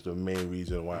 Grime was the main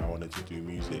reason why I wanted to do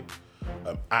music.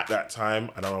 At that time,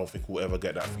 and I don't think we'll ever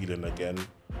get that feeling again,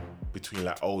 between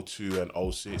like 02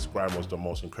 and 06, grime was the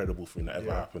most incredible thing that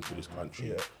ever happened to this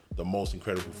country. The most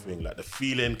incredible thing. Like, the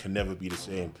feeling can never be the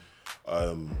same.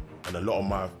 And a lot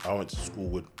of I went to school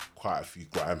with quite a few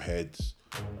grime heads.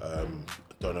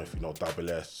 Don't know if you know Double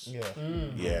S.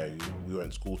 We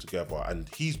went to school together, and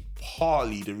he's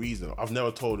partly the reason. I've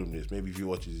never told him this. Maybe if he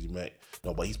watches, he might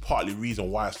know, but he's partly the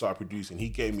reason why I started producing. He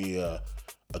gave me a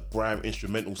grime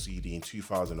instrumental CD in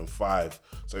 2005.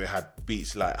 So it had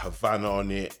beats like Havana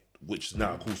on it, which is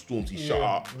now called Stormzy Shut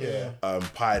Up.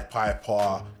 Pied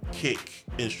Piper, Kick,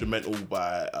 instrumental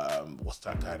by what's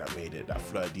that guy that made it? That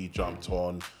Fleur D jumped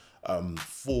on.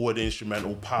 Forward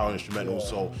instrumental, power instrumental.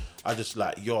 So I just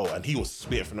like, and he was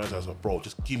spitting for noise. I was like, bro,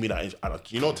 just give me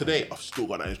that. You know, today I've still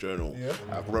got that instrumental.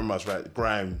 I remember I was right,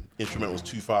 grime instrumental was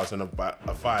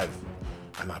 2005.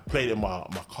 And I played it in my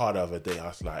car the other day. I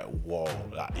was like, whoa,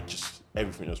 like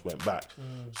everything just went back.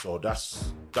 So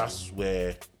that's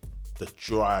where the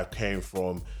drive came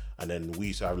from. And then we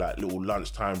used to have like little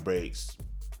lunchtime breaks.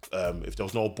 If there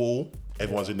was no ball,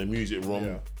 everyone's in the music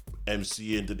room,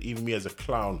 MCing. Even me as a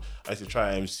clown, I used to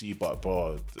try MC, but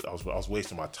bro, I was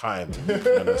wasting my time. You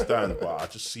understand? But I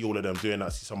just see all of them doing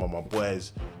that. See some of my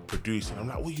boys producing. I'm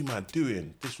like, what are you man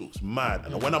doing? This looks mad.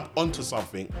 And when I'm onto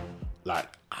something,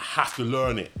 like, I have to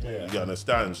learn it. You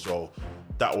understand? So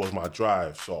that was my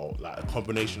drive. So like a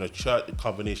combination of church, a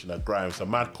combination of grime. It's a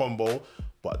mad combo,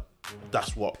 but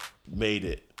that's what made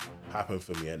it happen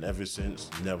for me. And ever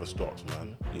since, never stopped,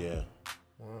 man.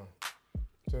 Wow.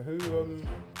 So who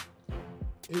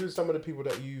Who are some of the people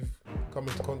that you've come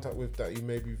into contact with that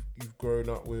you've grown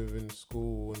up with in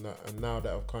school and now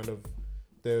that have kind of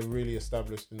they're really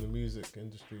established in the music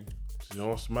industry? You know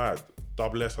what's mad?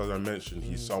 Double S, as I mentioned,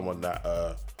 he's someone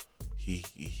that he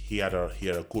had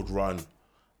a good run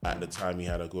at the time. He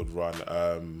had a good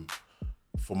run.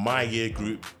 For my year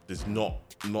group, there's not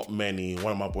many.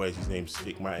 One of my boys, his name's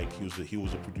CaptainMadeIt. He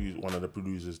was a producer, one of the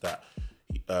producers that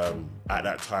at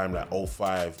that time, like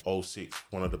 05, 06,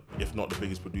 one of the, if not the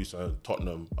biggest producer in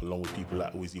Tottenham, along with people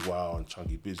like Wizzy Wow and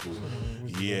Chunky Bizzle.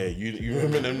 Yeah, you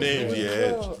remember them names?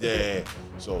 Yeah.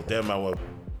 So them man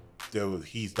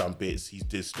he's done bits. He's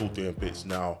still doing bits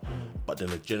now. But then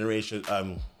the generation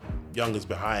youngest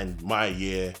behind my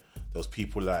year, there was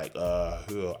people like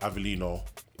Avellino.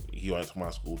 He went to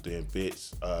my school doing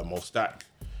bits. Mostak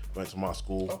went to my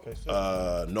school. Okay,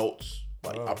 so. Notes.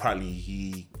 But apparently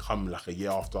he come like a year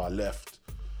after I left.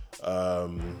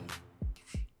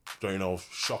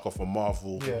 Shocker from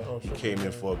Marvel. Yeah, he came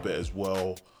in for a bit as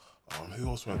well. Who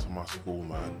else went to my school,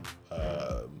 man?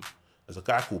 There's a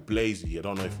guy called Blazy. I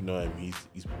don't know if you know him. He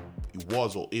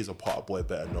was or is a part of Boy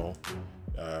Better Know.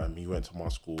 He went to my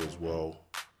school as well.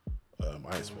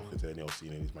 I ain't spoken to any or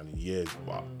seen any man in years,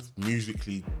 but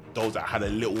musically, those that had a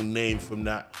little name from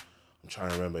that, I'm trying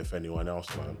to remember if anyone else,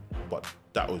 man. But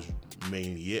that was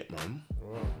mainly it, man.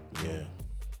 Wow. Yeah.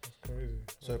 That's crazy.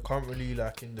 So currently,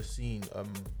 like in the scene,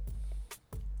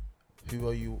 who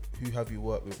have you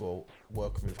worked with or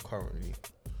working with currently?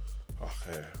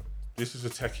 Okay. This is a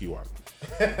techie one.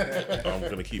 I'm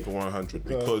gonna keep it 100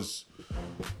 because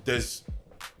there's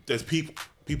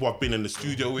people I've been in the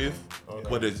studio with,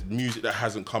 where there's music that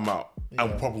hasn't come out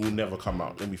and probably will never come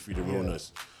out. Let me free the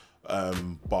realness.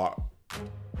 But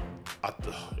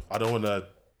I don't want to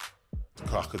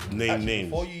name names.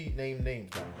 Before you name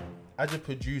names, like, as a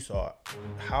producer,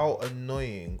 how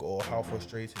annoying or how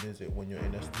frustrating is it when you're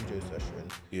in a studio session?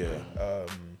 Yeah.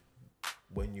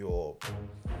 When you're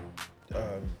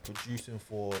producing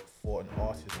for an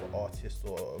artist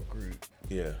or a group.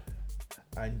 Yeah.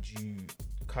 And you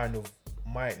kind of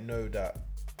might know that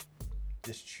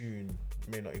this tune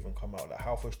may not even come out. Like,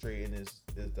 how frustrating is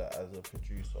that as a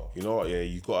producer? You know what? Yeah,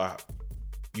 you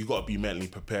gotta be mentally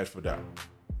prepared for that.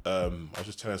 I was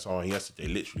just telling someone yesterday,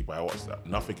 literally by WhatsApp,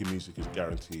 nothing in music is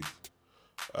guaranteed.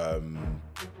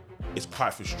 It's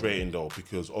quite frustrating though,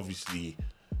 because obviously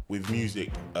with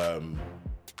music,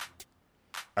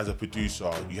 as a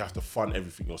producer, you have to fund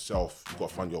everything yourself. You've got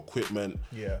to fund your equipment.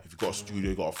 Yeah. If you've got a studio,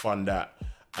 you've got to fund that.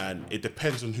 And it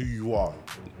depends on who you are.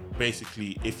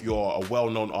 Basically, if you're a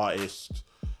well-known artist,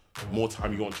 more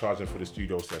time you won't charge them for the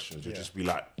studio sessions. You'll just be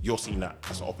like, you're seeing that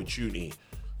as an opportunity.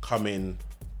 Come in,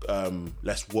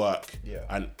 let's work. Yeah.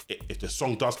 And if the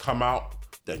song does come out,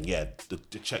 then yeah, the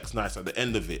check's nice at the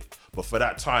end of it. But for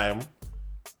that time,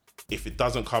 if it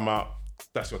doesn't come out,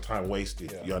 that's your time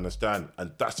wasted. You understand?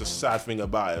 And that's the sad thing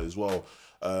about it as well.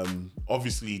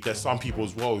 Obviously, there's some people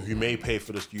as well who may pay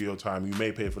for the studio time, who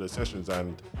may pay for the sessions,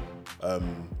 and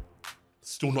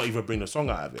still not even bring the song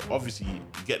out of it. Obviously, you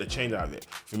get the change out of it.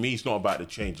 For me, it's not about the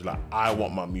change. Like, I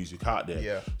want my music out there.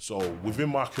 Yeah. So within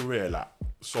my career, like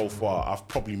so far, I've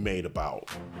probably made about,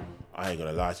 I ain't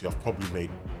gonna lie to you, I've probably made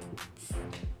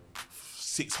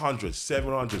 600,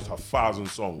 700, 1,000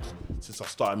 songs since I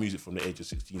started music from the age of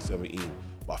 16, 17.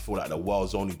 But I feel like the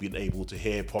world's only been able to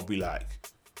hear probably like,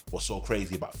 what's so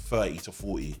crazy, about 30 to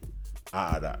 40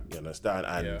 out of that, you understand?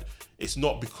 And it's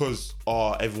not because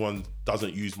everyone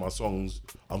doesn't use my songs,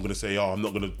 I'm gonna say, I'm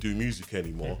not gonna do music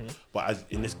anymore. But as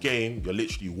in this game, you're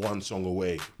literally one song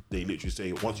away. They literally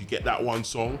say, once you get that one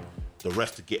song, the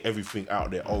rest to get everything out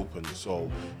there open.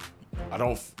 So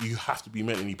you have to be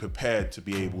mentally prepared to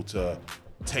be able to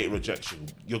take rejection.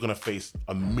 You're gonna face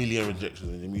a million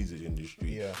rejections in the music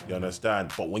industry. Yeah. You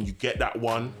understand? But when you get that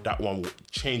one will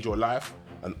change your life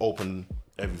and open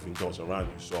everything else around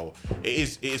you. So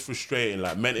it is frustrating.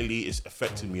 Like, mentally, it's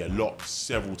affected me a lot,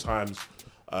 several times.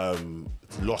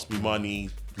 It's lost me money,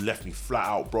 left me flat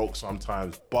out broke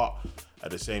sometimes. But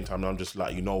at the same time, I'm just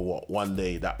like, you know what? One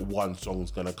day that one song's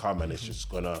gonna come and it's just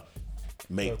gonna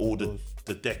make all the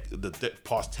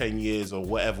past 10 years or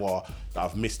whatever that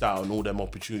I've missed out on all them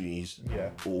opportunities,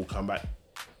 all come back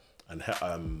and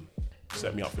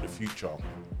set me up for the future.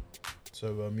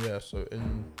 So so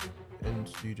in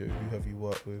studio, who have you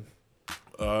worked with?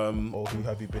 Or who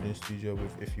have you been in studio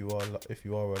with, if you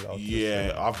are allowed to?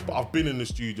 Yeah, I've been in the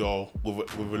studio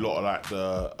with a lot of like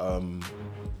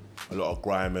a lot of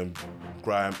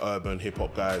grime urban hip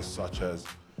hop guys, such as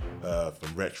from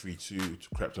Retry to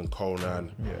Captain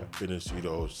Conan. Been in the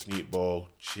studio, Sneakball,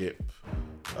 Chip,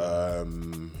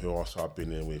 Who else have I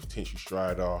been in with? Tinchy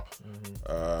Strider.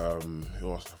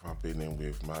 Who else have I been in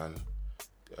with, man?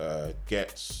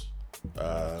 Gets.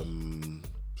 Who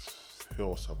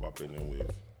else have I been in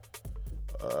with?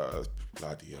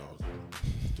 Bloody hell.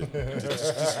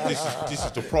 This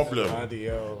is the problem. Bloody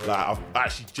hell, man. Like, I've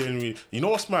actually genuinely, you know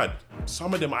what's mad?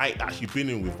 Some of them I ain't actually been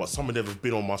in with, but some of them have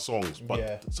been on my songs.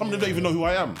 But some of them don't even know who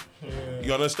I am.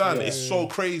 You understand? It's so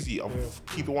crazy. I'm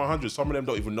keeping 100. Some of them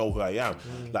don't even know who I am.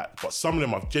 Like, but some of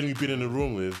them I've genuinely been in the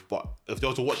room with. But if they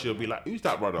were to watch it, they'll be like, "Who's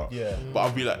that brother?" Yeah. But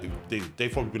I'll be like,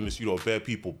 they've probably been in the studio with bare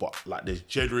people. But like, there's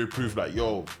genuine proof. Like,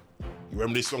 yo, you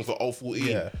remember this song for 014?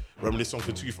 Yeah. Remember this song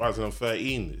for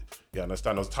 2013? You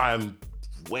understand? There was time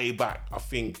way back, I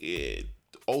think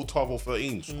 012 or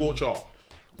 13, Scorcher. I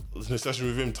was in a session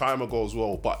with him time ago as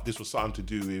well, but this was something to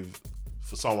do with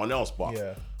for someone else.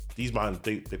 But these man,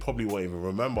 they probably won't even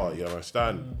remember, you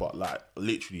understand? But like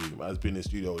literally, man's been in the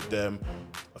studio with them,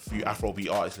 a few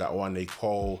Afrobeat artists like One Day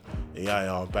Cole,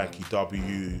 Yaya, Banky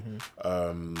W.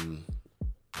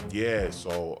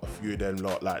 So a few of them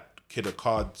lot like Kid of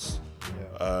Cards,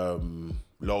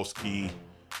 Lowski,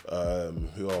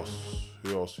 who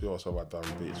else have I done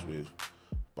bits with?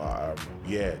 But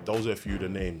those are a few of the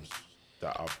names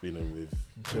that I've been in with.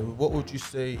 So what would you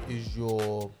say is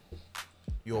your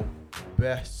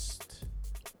best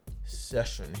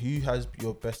session? Who has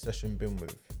your best session been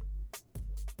with?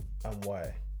 And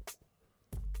why?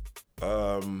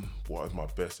 What is my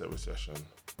best ever session?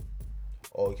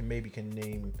 Or you can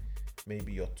name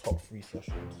maybe your top 3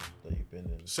 sessions that you've been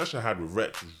in. The session I had with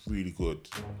Rhett was really good.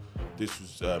 This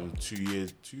was 3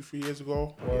 years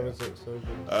ago. Why was it so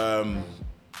good?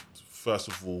 First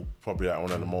of all, probably like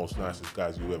one of the most nicest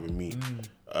guys you ever meet.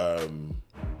 The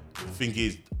thing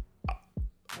is,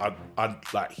 I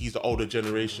like, he's the older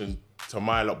generation to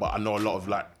my lot, but I know a lot of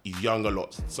like he's younger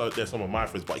lot. So there's some of my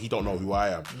friends, but he don't know who I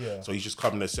am. Yeah. So he's just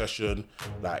come in a session,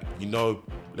 like, you know,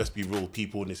 let's be real,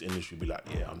 people in this industry be like,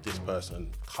 yeah, I'm this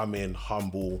person. Come in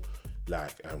humble,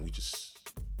 like, and we just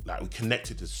like we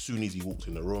connected as soon as he walked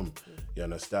in the room. You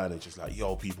understand? It's just like,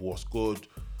 yo, people, what's good?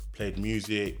 Played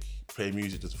music,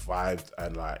 just vibed,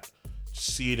 and like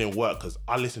seeing him work, because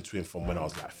I listened to him from when I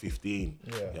was like 15.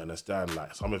 Yeah. You understand?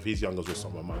 Like some of his youngers were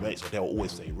some of my mates, so they'll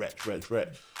always say Rhett.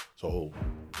 So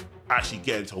actually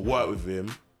getting to work with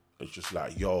him, it's just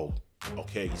like, yo,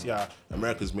 okay, you see how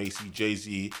Americans may see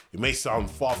Jay-Z, it may sound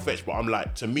far-fetched, but I'm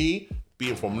like, to me,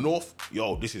 being from North,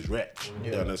 yo, this is Rhett.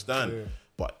 You understand? Yeah.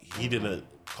 But he didn't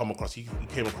come across, he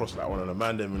came across like one of the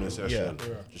man them in the session,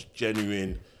 just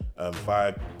genuine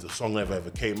vibe. The song never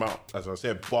ever came out, as I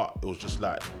said, but it was just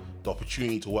like the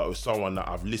opportunity to work with someone that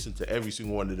I've listened to every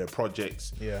single one of their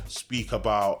projects, speak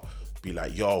about, be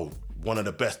like, yo, one of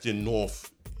the best in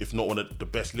North, if not one of the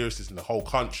best lyricists in the whole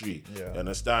country. You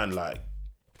understand? Like,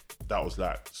 that was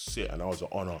like sick, and that was an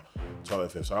honor to work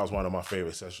with him. So that was one of my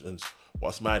favorite sessions.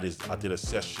 What's mad is I did a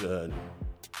session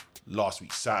last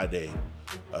week Saturday.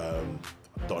 I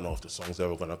don't know if the song's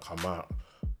ever gonna come out,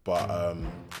 but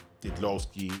did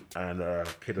Lowski and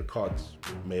Kid of Cards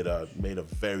made a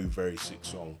very, very sick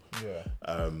song.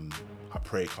 I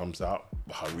pray it comes out.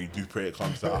 I really do pray it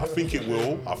comes out. I think it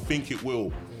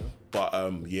will. But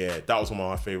that was one of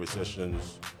my favorite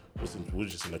sessions. We were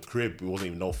just in a crib. It wasn't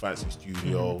even no fancy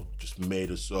studio. Just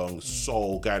made a song, so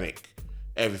organic.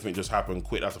 Everything just happened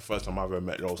quick. That's the first time I ever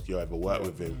met Lowski or ever worked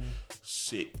with him.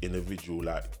 Sick individual,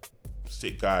 like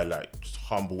sick guy, like just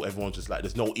humble. Everyone's just like,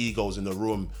 there's no egos in the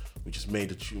room. We just made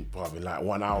the tune probably in like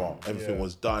 1 hour. Everything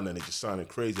was done, and it just sounded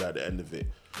crazy at the end of it.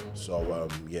 So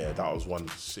that was one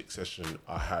sick session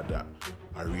I had that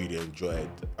I really enjoyed.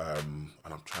 And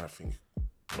I'm trying to think,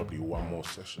 probably one more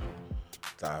session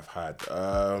that I've had.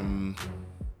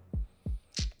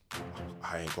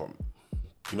 I ain't got.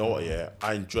 You know what? Yeah,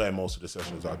 I enjoy most of the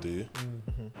sessions I do.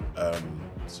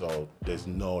 So there's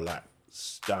no like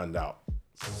standout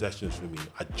sessions for me.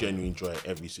 I genuinely enjoy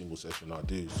every single session I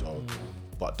do. So,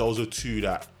 but those are two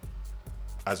that,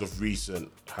 as of recent,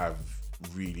 have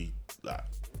really like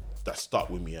that stuck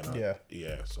with me. And so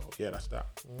that's that.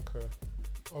 Okay.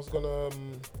 I was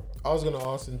gonna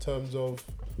ask in terms of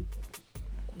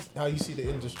how you see the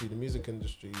industry, the music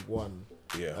industry. One,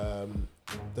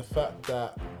 the fact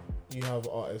that you have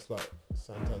artists like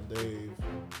Santan Dave,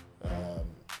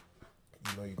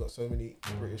 you got so many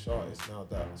British artists now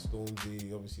that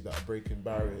Stormzy, obviously, that are breaking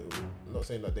barriers. I'm not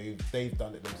saying that they've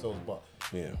done it themselves, but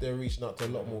they're reaching out to a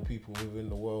lot more people within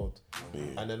the world.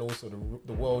 And then also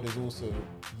the world is also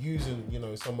using,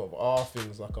 some of our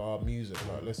things, like our music.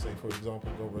 Like, let's say, for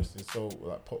example, God rest his soul,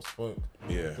 like Pop Smoke.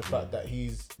 The fact that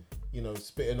he's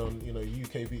spitting on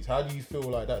UK beats. How do you feel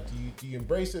like that? Do you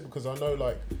embrace it? Because I know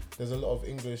like there's a lot of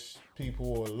English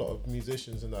people or a lot of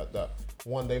musicians and that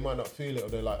one, they might not feel it, or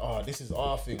they're like, this is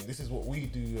our thing, this is what we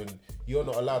do, and you're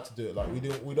not allowed to do it. Like we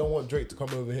don't want Drake to come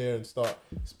over here and start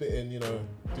spitting,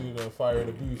 doing a fire in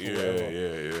the booth or whatever.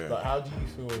 Yeah. Like, how do you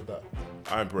feel with that?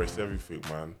 I embrace everything,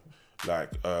 man.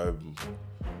 Like,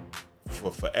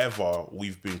 for forever,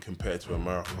 we've been compared to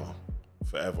America.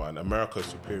 Forever. And America's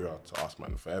superior to us,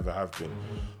 man. Forever have been.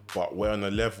 But we're on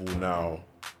a level now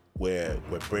where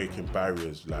we're breaking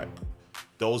barriers. Like,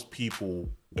 those people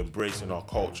embracing our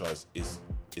cultures is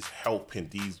helping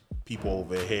these people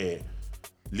over here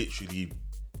literally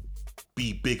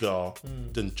be bigger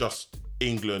than just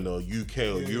England or UK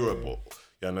or Europe. Or,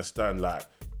 you understand? Like,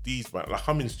 these, man, like,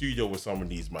 I'm in studio with some of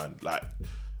these, man. Like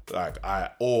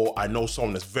I know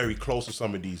someone that's very close to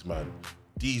some of these, man.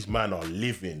 These man are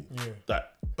living.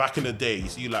 That back in the day, you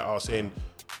see, like I was saying,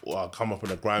 I come up in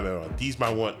the grime era. These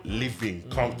man weren't living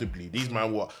comfortably. These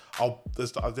man were.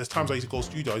 There's times I used to go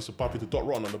studio. I used to bump into Dot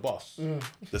Rotten on the bus.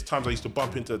 There's times I used to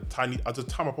bump into Tiny. At the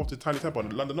time I bumped into Tiny Temple on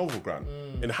the London Overground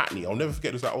in Hackney. I'll never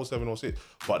forget. It was like 07, 06.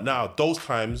 But now those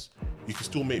times you can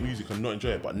still make music and not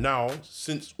enjoy it. But now,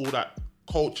 since all that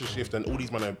culture shift and all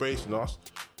these men are embracing us,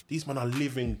 these men are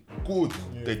living good.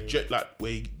 They're like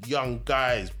we're young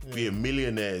guys being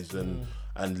millionaires and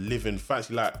living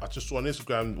fancy. Like I just saw on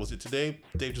Instagram, was it today?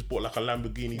 They just bought like a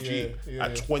Lamborghini Jeep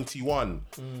at 21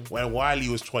 when Wiley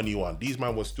was 21. These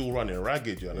men were still running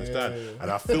ragged, you understand?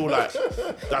 And I feel like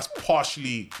that's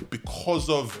partially because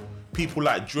of people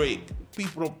like Drake.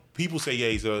 People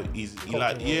say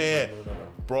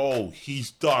bro,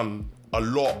 he's done a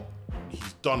lot.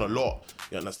 He's done a lot.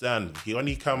 You understand? He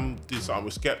only did something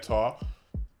with Skepta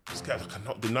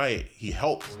cannot deny it. He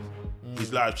helped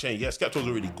his life change. Yeah, Skepta was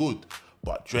already good,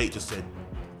 but Drake just said,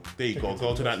 there you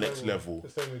go to that next level. The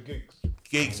same with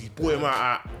Gigs, he brought him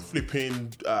out at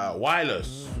flipping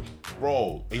Wireless.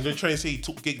 Bro, he's just trying to say he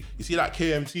took Gigs. You see that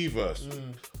KMT verse?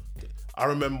 I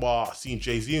remember seeing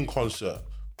Jay-Z in concert,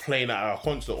 playing at a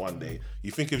concert one day.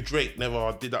 You think if Drake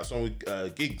never did that song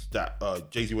with Gigs, that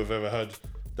Jay-Z would have ever heard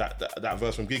that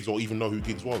verse from Giggs or even know who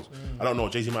Giggs was? I don't know.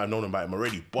 Jay-Z might have known about him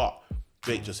already, but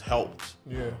Drake just helped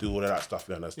do all of that stuff,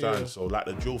 you understand? So like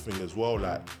the drill thing as well,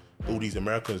 like all these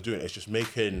Americans doing, it's just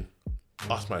making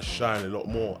us man shine a lot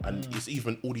more. And it's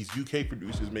even all these UK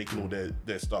producers making all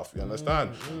their stuff, you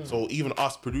understand? So even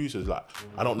us producers, like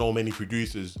I don't know many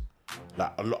producers,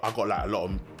 like I got like a lot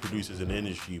of producers in the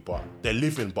industry, but they're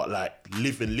living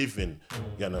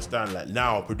you understand? Like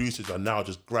now producers are now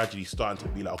just gradually starting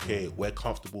to be like, okay, we're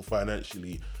comfortable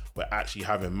financially, we're actually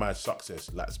having mad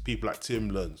success. Like people like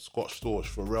Timbaland, Scott Storch,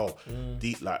 Pharrell.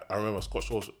 Like I remember Scott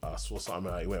Storch, I saw something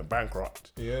like he went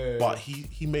bankrupt. But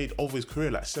he made over his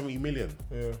career like 70 million.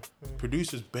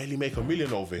 Producers barely make $1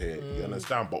 million over here, you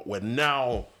understand? But we're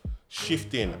now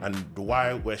shifting, and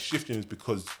why we're shifting is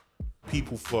because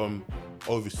people from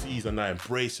overseas are now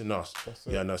embracing us.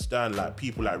 You understand? Like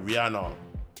people like Rihanna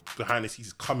behind the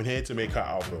scenes coming here to make her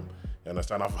album. You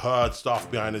understand? I've heard stuff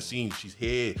behind the scenes. She's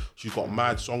here. She's got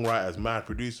mad songwriters, mad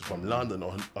producers from London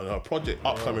on her project,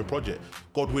 upcoming project.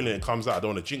 God willing, it comes out. I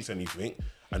don't want to jinx anything.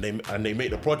 And they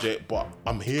make the project, but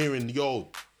I'm hearing,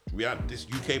 this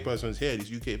UK person's here.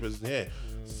 This UK person's here.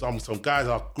 Some guys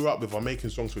I grew up with are making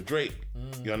songs for Drake.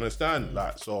 You understand?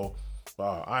 Like so.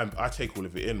 I take all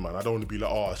of it in, man. I don't want to be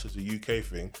like, it's just a UK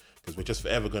thing, because we're just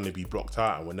forever going to be blocked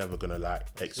out and we're never going to like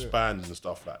expand and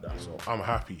stuff like that. So I'm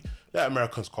happy. Let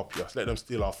Americans copy us. Let them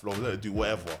steal our flows. Let them do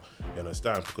whatever. You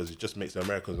understand? Because it just makes the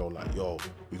Americans know like,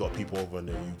 we got people over in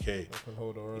the UK. Can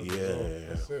hold our own.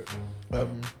 That's it.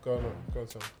 Go on,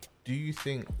 Sam. Do you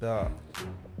think that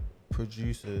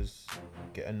producers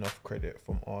get enough credit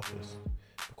from artists?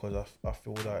 Because I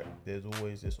feel like there's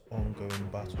always this ongoing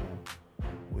battle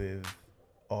with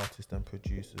artists and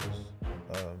producers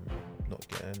not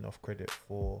getting enough credit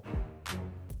for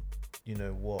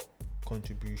what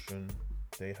contribution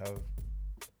they have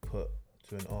put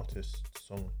to an artist's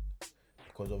song,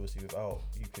 because obviously without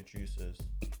you producers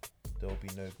there'll be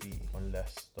no beat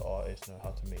unless the artists know how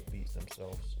to make beats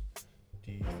themselves.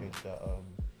 Do you think that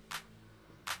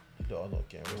that are not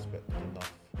getting respected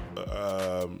enough?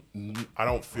 I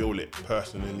don't feel it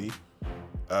personally.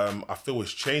 I feel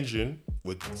it's changing.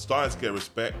 We're starting to get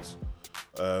respect,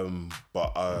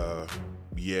 but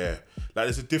like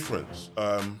there's a difference.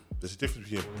 There's a difference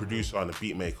between a producer and a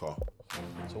beat maker.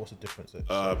 So what's the difference?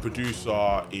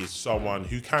 Producer is someone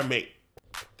who can make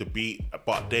the beat,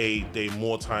 but they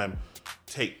more time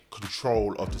take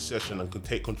control of the session and can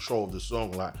take control of the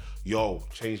song. Like,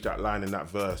 change that line in that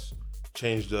verse.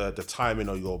 change the timing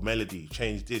of your melody,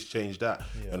 change this, change that.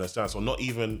 You understand? So not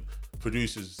even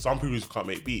producers. Some producers can't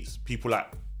make beats. People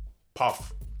like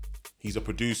Puff, he's a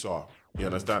producer. You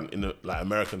understand? In the like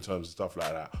American terms and stuff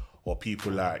like that. Or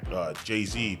people like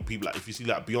Jay-Z, people like, if you see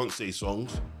like Beyonce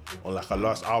songs on like her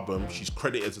last album, she's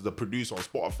credited as the producer on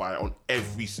Spotify on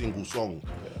every single song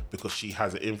because she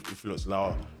has an influence.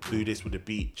 Now, do this with the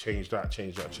beat, change that,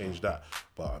 change that, change that.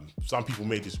 But some people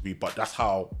may disagree, but that's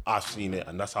how I've seen it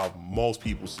and that's how most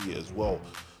people see it as well.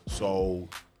 So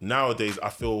nowadays, I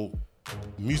feel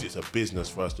music's a business,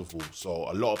 first of all.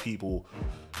 So a lot of people,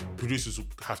 producers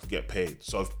have to get paid.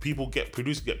 So if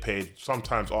producers get paid,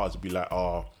 sometimes artists will be like,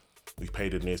 oh, we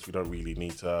paid him this, we don't really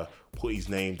need to put his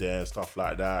name there and stuff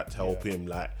like that to help him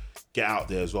like get out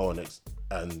there as well.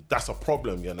 And that's a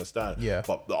problem, you understand? Yeah.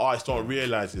 But the artists don't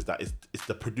realise is that it's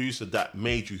the producer that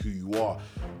made you who you are.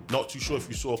 Not too sure if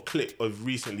you saw a clip of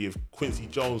recently of Quincy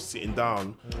Jones sitting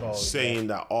down saying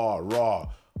that, raw,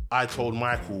 I told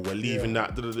Michael we're leaving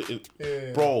that.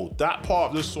 Bro, that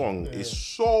part of the song is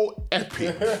so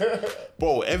epic.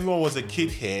 Bro, everyone was a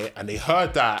kid here and they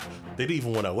heard that. They didn't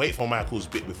even want to wait for Michael's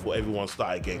bit before everyone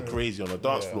started getting crazy on the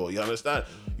dance floor. You understand?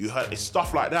 You heard it's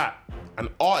stuff like that. And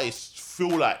artists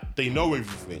feel like they know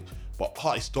everything, but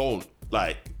artists don't.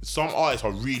 Like, some artists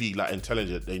are really like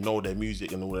intelligent. They know their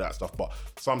music and all of that stuff, but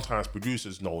sometimes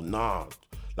producers know,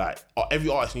 like every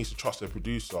artist needs to trust their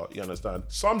producer. You understand?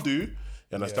 Some do.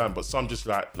 You understand? But some just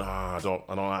like, I don't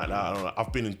like that.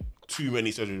 I've been in too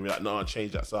many sessions where like,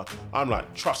 change that stuff. I'm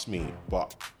like, trust me.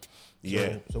 But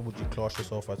yeah. So would you class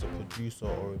yourself as a producer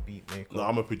or a beat maker? No,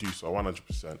 I'm a producer,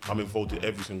 100%. I'm involved in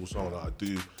every single song that I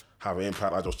do have an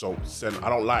impact. I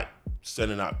don't like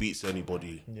sending out beats to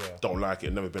anybody. Don't like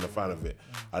it, never been a fan of it.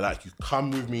 I like you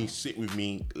come with me, sit with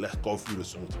me, let's go through the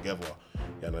song together.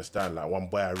 You understand? Like one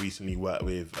boy I recently worked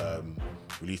with,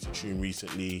 released a tune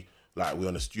recently. Like we're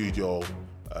on the studio,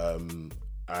 and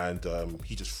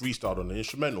he just freestyled on the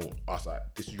instrumental. I was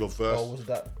like, "This is your verse." Oh, was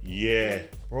that? Yeah,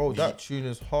 bro. That tune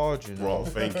is hard, you know. Bro,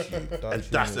 thank you. And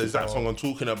that's the exact song I'm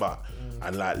talking about.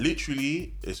 And like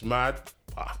literally, it's mad.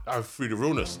 I'm through the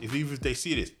realness. Even if they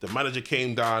see this, the manager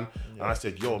came down and I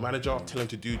said, "Yo, manager, tell him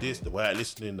to do this." The boy out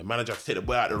listening, the manager had to take the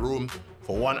boy out of the room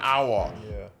for 1 hour.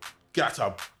 Got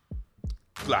to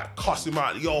like cuss him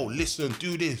out. Yo, listen,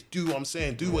 do this, do what I'm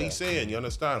saying, do what he's saying. You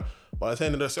understand? By the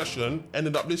end of the session,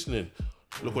 ended up listening.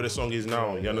 Look what the song is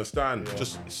now. You understand?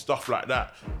 Just stuff like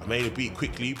that. I made a beat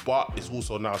quickly, but it's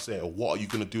also now saying, what are you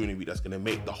gonna do in a beat that's gonna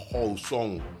make the whole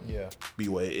song be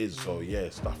what it is? So yeah,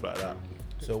 stuff like that.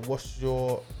 So what's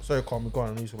your? Sorry, Carl, go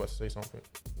on. I knew you were about to say something.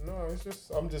 No, it's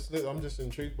just I'm just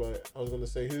intrigued by it. I was gonna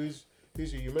say who's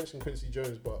you mentioned Quincy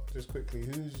Jones, but just quickly,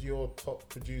 who's your top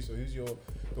producer? Who's your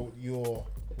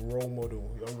role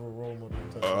model, younger role model?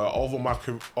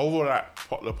 Over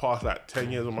the past like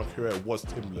 10 years of my career was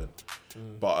Timbaland.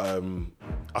 But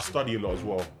I study a lot as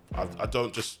well. I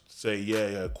don't just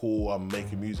say cool, I'm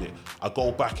making music. I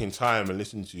go back in time and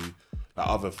listen to like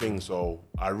other things. So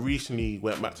I recently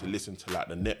went back to listen to like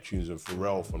the Neptunes and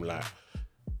Pharrell from like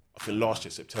I think last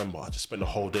year September. I just spent the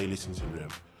whole day listening to them.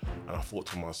 And I thought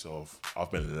to myself,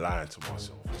 I've been lying to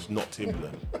myself. It's not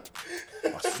Timbaland.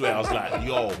 I swear, I was like,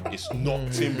 yo, it's not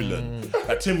Timbaland.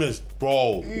 Like Timbaland's,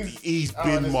 bro, he's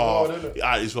been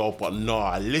at his role, but no,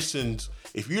 I listened.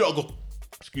 If you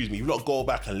don't go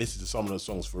back and listen to some of the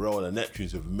songs Pharrell and the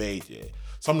Neptunes have made,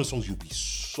 some of the songs you'll be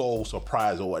so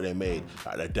surprised at what they made.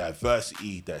 Like their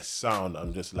diversity, their sound,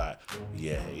 I'm just like,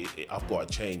 I've got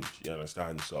to change, you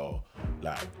understand? So,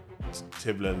 like,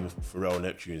 Timbaland, Pharrell,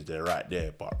 Neptunes, they're right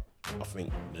there, but I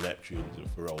think the Neptunes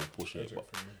and Pharrell will push it. But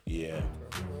yeah.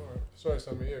 Alright. Sorry,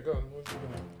 Sammy. Yeah, go on.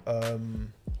 I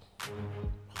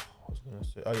was gonna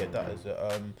say. Oh yeah, that is it.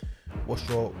 What's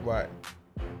your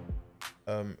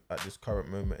at this current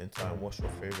moment in time? What's your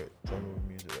favorite genre of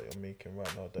music that you're making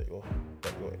right now?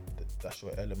 That's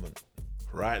your element.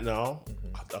 Right now,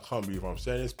 I can't believe I'm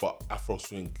saying this, but Afro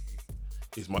swing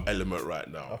is my element right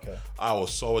now. Okay. I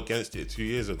was so against it 2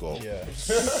 years ago. Yeah.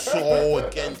 So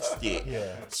against it.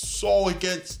 Yeah. So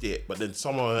against it. But then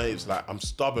someone is like, I'm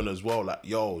stubborn as well. Like,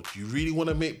 yo, do you really want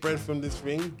to make bread from this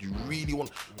thing? Do you really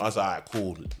want? I was like, all right,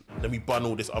 cool. Let me bun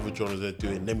all this other genres they're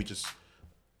doing. Let me just.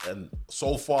 And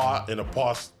so far in the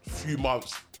past few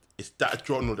months, it's that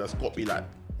genre that's got me like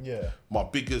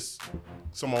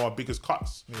some of my biggest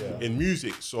cuts in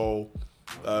music. So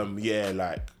but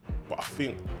I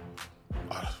think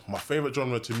my favorite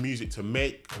genre to music to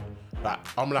make, like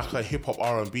I'm like a hip hop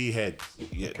R&B head.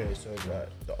 Yeah. Okay, so like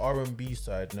the R&B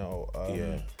side now.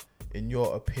 In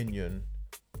your opinion,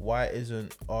 why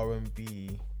isn't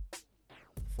R&B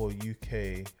for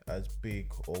UK as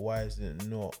big, or why is it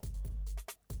not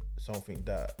something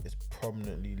that is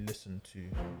prominently listened to?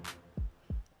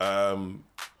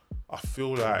 I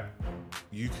feel like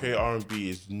UK R&B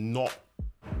is not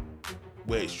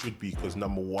where it should be because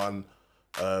number one,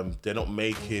 they're not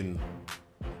making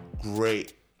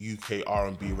great UK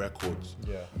R&B records.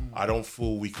 Yeah. I don't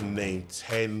feel we can name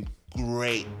 10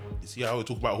 great. You see how we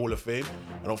talk about Hall of Fame?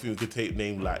 I don't think we could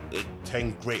name like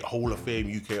 10 great Hall of Fame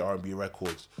UK R&B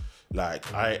records.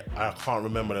 Like I can't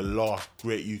remember the last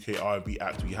great UK R&B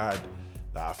act we had.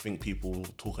 Like I think people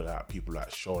talking about people like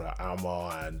Shola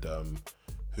Amma and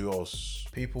who else?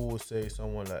 People will say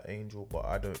someone like Angel, but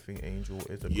I don't think Angel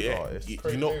is a good artist.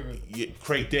 You know,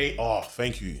 Craig Day. Oh,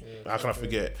 thank you. How can I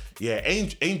forget? Yeah,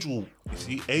 Angel. You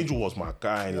see, Angel was my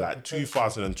guy in like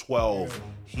 2012.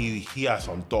 He had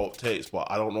some dope takes,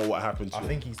 but I don't know what happened to him. I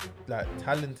think he's like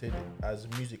talented as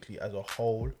musically as a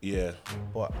whole. Yeah,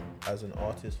 but as an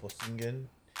artist for singing,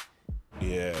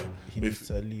 yeah, he needs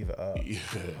to leave it out. Yeah.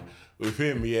 With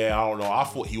him, yeah, I don't know. I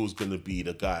thought he was gonna be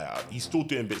the guy. He's still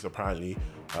doing bits apparently.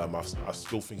 I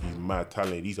still think he's mad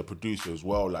talented. He's a producer as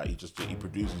well. Like he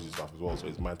produces his stuff as well, so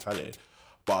he's mad talented.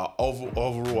 But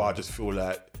overall, I just feel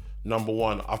like number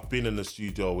one, I've been in the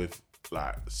studio with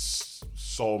like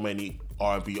so many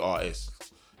R&B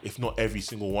artists, if not every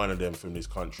single one of them from this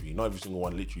country. Not every single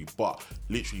one, literally, but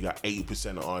literally like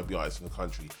 80% of R&B artists in the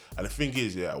country. And the thing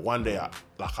is, yeah, one day,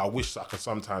 I wish I could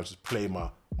sometimes just play my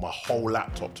whole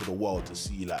laptop to the world to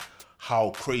see like how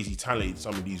crazy talented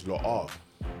some of these lot are.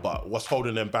 But what's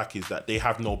holding them back is that they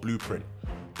have no blueprint.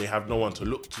 They have no one to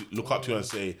look up to and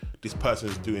say, this person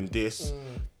is doing this.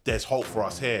 There's hope for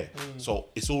us here. So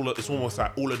it's almost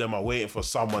like all of them are waiting for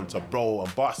someone to blow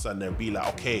and bust and then be like,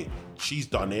 okay, she's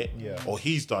done it or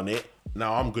he's done it.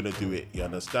 Now I'm gonna do it. You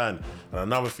understand? And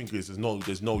another thing is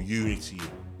there's no unity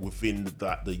within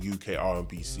the UK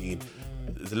R&B scene.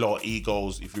 There's a lot of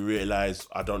egos. If you realise,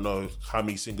 I don't know how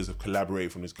many singers have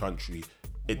collaborated from this country.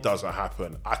 It doesn't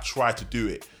happen. I try to do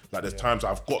it. Like there's times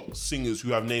I've got singers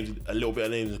who have names, a little bit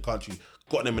of names in the country,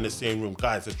 got them in the same room.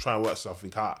 Guys, let's try and work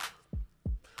something out.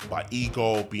 But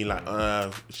ego being like,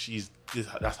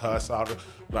 that's her sound.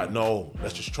 Like, no,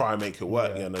 let's just try and make it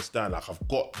work. You understand? Like I've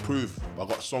got proof. I've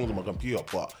got songs on my computer,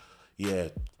 but yeah,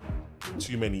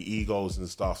 too many egos and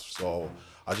stuff. So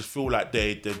I just feel like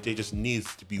they just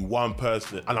needs to be one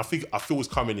person, and I feel it's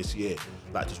coming this year.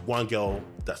 Like just one girl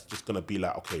that's just gonna be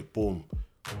like, okay, boom,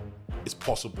 it's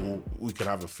possible. We can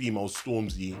have a female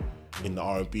Stormzy in the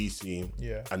R&B scene,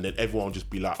 and then everyone will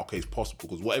just be like, okay, it's possible.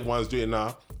 Because what everyone's doing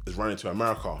now is running to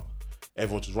America.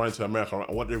 Everyone's just running to America,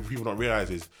 and what people don't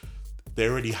realize is they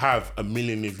already have 1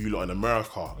 million of you lot in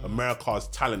America. America's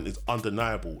talent is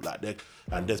undeniable. Like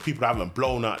and there's people that haven't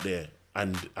blown out there.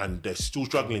 And they're still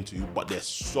struggling to, but they're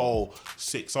so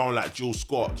sick. Someone like Jill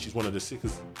Scott, she's one of the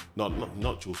sickest. Not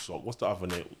Jill Scott. What's the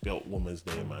other woman's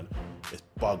name, man? It's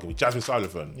bugging me. Jasmine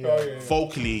Sullivan.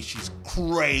 Vocally, she's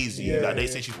crazy. They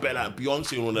say she's better than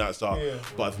Beyonce and all that stuff.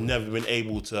 But I've never been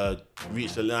able to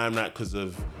reach the limelight because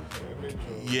of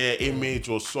image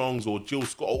or songs or Jill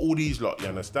Scott or all these lot. You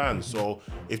understand? So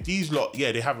if these lot,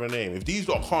 they have a name. If these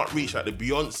lot can't reach like the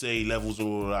Beyonce levels and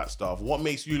all that stuff, what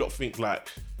makes you lot think like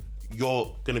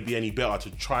you're gonna be any better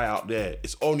to try out there?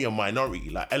 It's only a minority.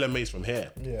 Like Ella May's from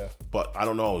here, but I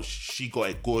don't know, she got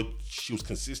it good. She was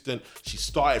consistent. She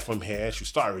started from here. She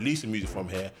started releasing music from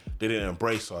here. They didn't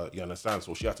embrace her, you understand?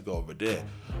 So she had to go over there.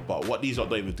 But what these lot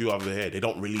don't even do over here, they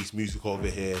don't release music over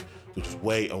here. They just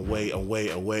wait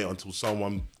until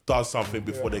someone does something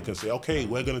before they can say, okay,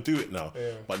 we're gonna do it now.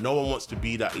 But no one wants to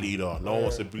be that leader. No one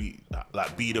wants to be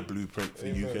the blueprint for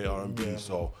UK R&B.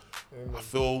 So I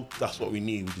feel that's what we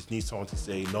need. We just need someone to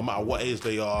say, no matter what age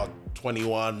they are,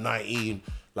 21, 19,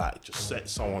 like just set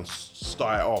someone,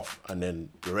 start it off, and then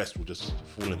the rest will just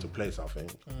fall into place, I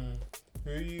think.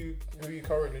 Who are you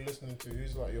currently listening to?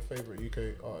 Who's like your favourite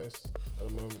UK artist at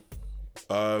the moment?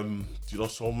 You know,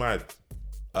 so mad.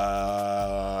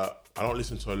 I don't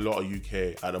listen to a lot of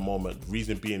UK at the moment.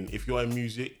 Reason being, if you're in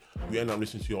music, you end up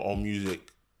listening to your own music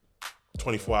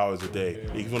 24 hours a day.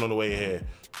 Even on the way here,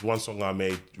 one song I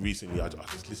made recently, I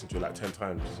just listened to it like 10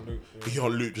 times. You're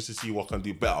on loop just to see what I can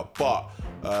do better. But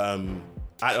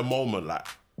at the moment, like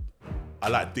I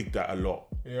like Dig That a lot.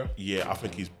 Yeah, I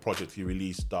think his project he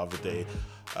released the other day,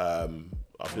 I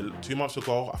feel 2 months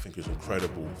ago, I think it's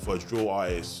incredible. For a drill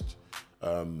artist,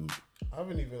 I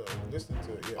haven't even listened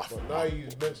to it yet, but now you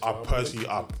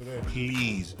mentioned it,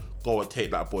 please go and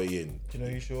take that boy in. Do you know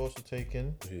you should also take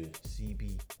in?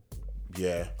 CB.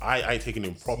 Yeah, I ain't taking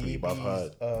him properly, but I've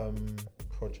heard.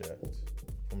 Project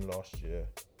from last year.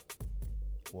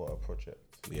 What a project.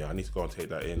 Yeah, I need to go and take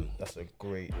that in. That's a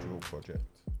great drill project.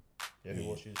 Yeah, who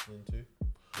was you listening to?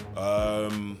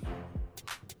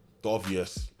 the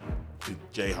obvious, the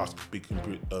J Husk Big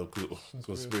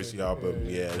Conspiracy album.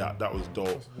 Yeah, that was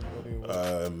dope.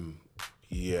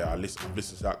 Yeah, I've listened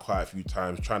to that quite a few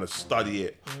times, trying to study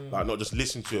it, like not just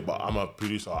listen to it, but I'm a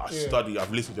producer. I've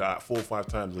listened to it like 4 or 5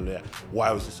 times, and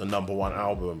why was this a #1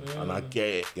 album? And I get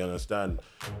it, you understand?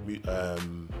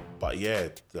 But yeah,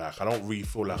 like I don't really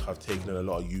feel like I've taken in a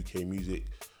lot of UK music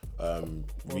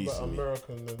recently. What about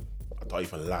American then? I don't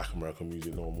even like American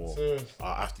music no more. Serious?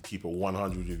 I have to keep it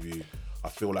 100 with you. I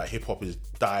feel like hip hop has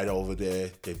died over there.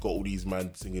 They've got all these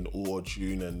man singing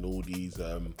auto-tune and all these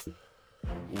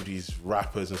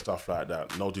rappers and stuff like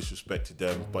that. No disrespect to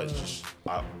them, but it's just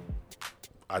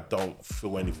I don't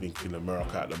feel anything in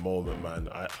America at the moment, man.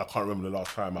 I can't remember the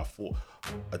last time I thought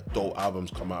adult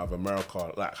albums come out of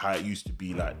America, like how it used to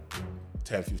be like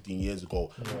 10, 15 years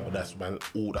ago. But that's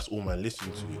all man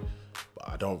listening to. But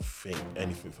I don't think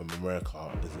anything from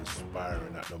America is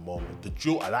inspiring at the moment. The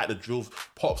drill, I like the drills.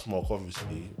 Pop Smoke,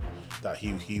 obviously, that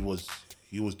he was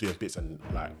doing bits, and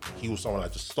like he was someone I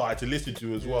just started to listen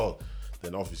to as well.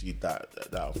 Then obviously that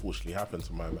unfortunately happened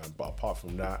to my man. But apart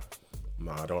from that,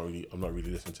 nah, I'm not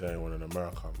really listening to anyone in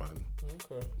America, man.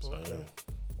 Okay. So, okay.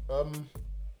 Yeah.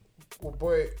 Well,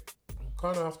 boy,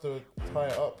 kind of have to tie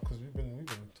it up because we've been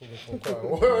talking for quite a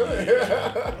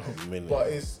while. But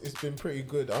it's been pretty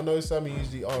good. I know Sammy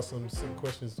usually asks some sick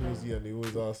questions towards the end. He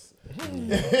always asks.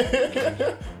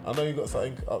 I know you got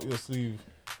something up your sleeve.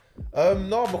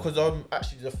 No, because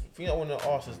actually the thing I want to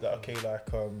ask is that, okay, like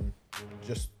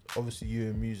just obviously you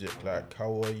in music, like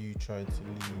how are you trying to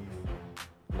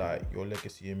leave like your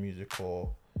legacy in music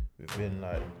or within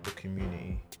like the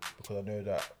community? Because I know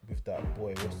that with that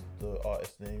boy, what's the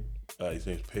artist's name? His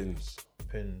name's Pins.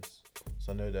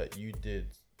 So I know that you did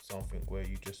something where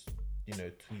you just,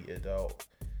 tweeted out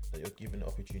that you're giving an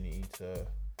opportunity to,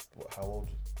 how old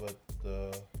were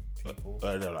the people?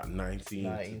 They're like 19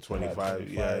 to 25,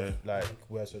 yeah. Like,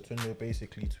 where so Tunde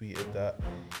basically tweeted that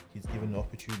he's given the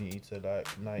opportunity to like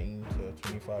 19 to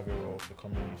 25-year-olds to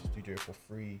come in his studio for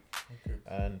free,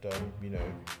 and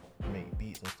make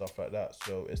beats and stuff like that.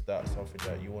 So is that something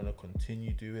that you want to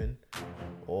continue doing,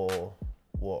 or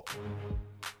what?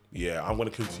 Yeah, I'm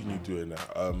gonna continue doing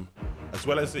that. As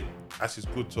well as it's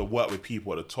good to work with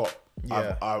people at the top.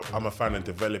 Yeah. I'm a fan of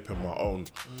developing my own.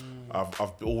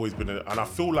 I've always been, and I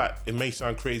feel like it may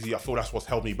sound crazy. I feel that's what's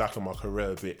held me back in my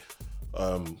career a bit.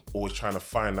 Always trying to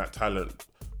find that talent.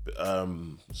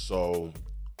 So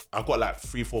I've got like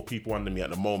 3-4 people under me at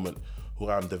the moment who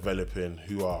I'm developing,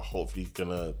 who are hopefully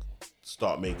gonna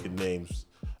start making names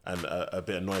and a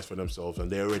bit of noise for themselves, and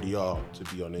they already are, to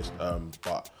be honest. I'm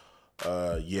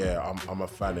a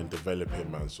fan in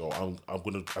developing, man. So I'm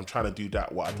trying to do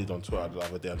that. What I did on Twitter the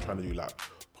other day, I'm trying to do like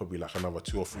probably like another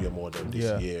 2 or 3 or more of them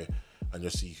this year, and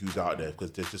just see who's out there,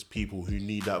 because there's just people who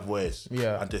need that voice.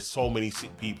 Yeah. And there's so many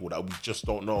sick people that we just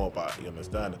don't know about. You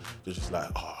understand? They're just like,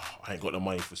 I ain't got the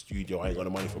money for studio. I ain't got the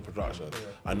money for production.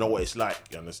 I know what it's like.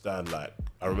 You understand? Like,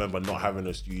 I remember not having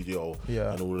a studio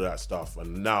and all of that stuff,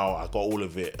 and now I got all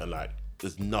of it, and like,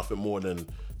 there's nothing more than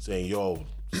saying, yo,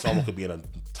 someone could be in a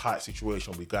tight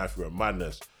situation, be going through a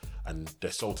madness, and they're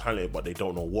so talented, but they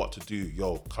don't know what to do.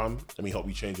 Yo, come, let me help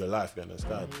you change your life, you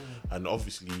understand? And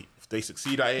obviously, if they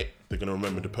succeed at it, they're going to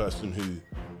remember the person who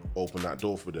opened that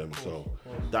door for them. So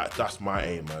that's my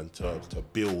aim, man, to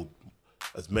build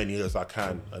as many as I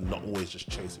can and not always just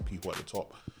chasing people at the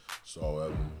top.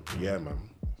 So, yeah, man,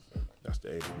 that's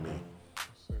the aim for me.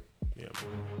 Yeah,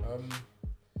 man.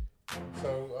 So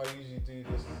I usually do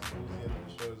this towards the end of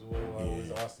the show as well. I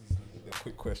always ask these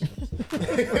quick questions.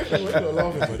 We're not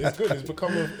laughing, but it's good. It's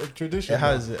become a tradition. It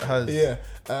has. Yeah.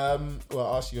 Well,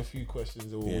 I'll ask you a few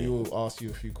questions, or we will ask you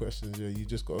a few questions. Yeah, you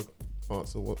just got to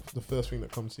answer what the first thing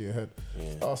that comes to your head.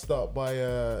 Yeah. I'll start by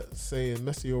saying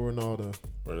Messi or Ronaldo.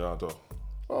 Ronaldo.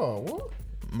 Oh, what?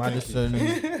 Madison.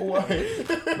 Why?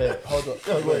 Wait, hold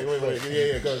on. Wait.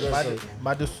 Yeah, go.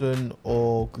 Madison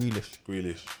or Grealish?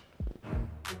 Grealish.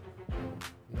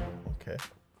 Okay.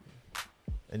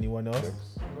 Anyone else?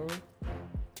 No.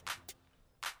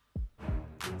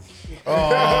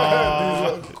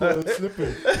 Caught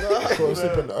slipping.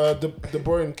 De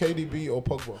Bruyne, KDB or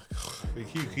Pogba?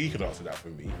 He can answer that for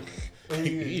me.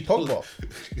 Pogba.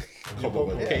 Come on,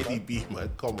 man. KDB, man.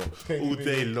 Come on. KDB. All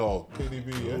day long.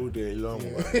 KDB, yeah. All day long,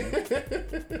 man.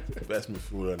 Best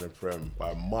midfielder in the Prem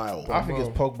by a mile. I think it's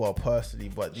Pogba personally,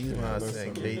 but these men are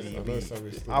saying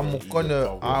KDB.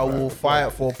 I will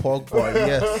fight for Pogba.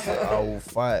 Yes, I will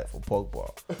fight for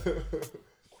Pogba.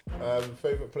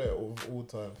 Favorite player of all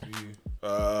time for you?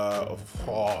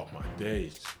 Oh my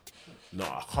days. No,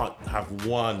 I can't have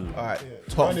one. All right, Yeah.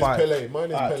 top Mine five. Is Pele.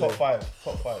 Mine is Pele. Top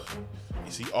five.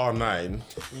 You see R9.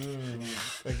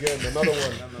 Again, another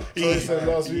one. He said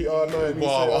last week R9.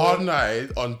 Well,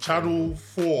 R9 on Channel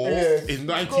 4 Yeah. in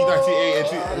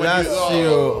 1998.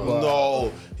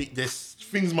 No, there's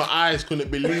things my eyes couldn't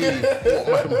believe.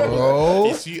 Bro.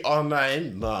 You see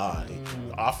R9? Nah.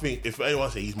 I think if anyone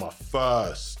say he's my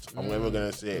first, I'm never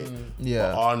gonna say it.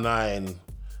 Yeah. But R9,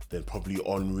 then probably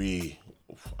Henry.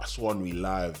 I saw Henry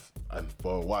live, and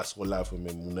what I saw live from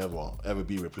him will never ever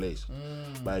be replaced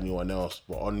by anyone else.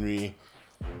 But Henry,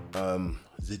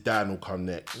 Zidane will come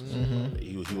next.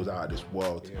 He was out of this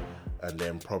world, and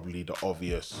then probably the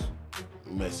obvious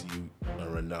Messi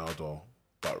and Ronaldo,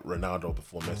 but Ronaldo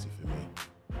before Messi for me.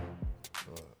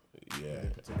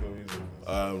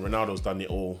 Ronaldo's done it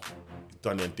all,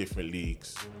 done it in different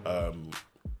leagues.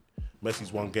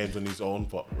 Messi's won games on his own,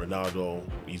 but Ronaldo,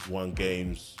 he's won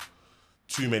games.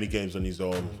 Too many games on his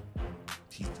own.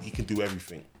 He can do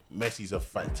everything. Messi's a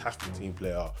fantastic team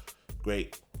player.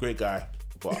 Great guy.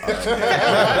 But we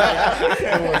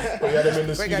had him in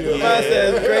the studio.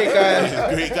 Great guy. He's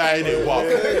a great guy in it, but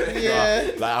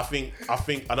Yeah. like I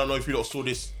think I don't know if you lot saw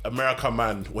this American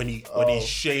man when he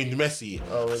shamed Messi.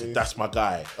 I said, that's my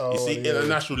guy. You see,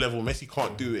 international level, Messi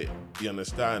can't do it. You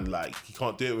understand? Like he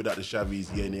can't do it without the Xavis,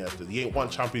 he ain't won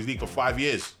Champions League for 5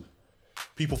 years.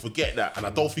 People forget that, and I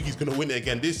don't think he's gonna win it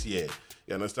again this year.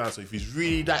 You understand? So if he's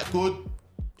really that good,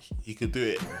 he could do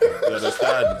it. You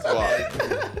understand?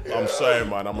 But I'm sorry,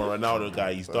 man. I'm a Ronaldo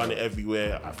guy. He's done it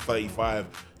everywhere. At 35,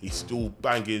 he's still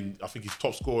banging. I think he's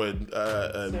top scorer,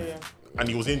 and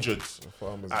he was injured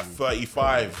at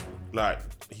 35. Like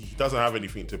he doesn't have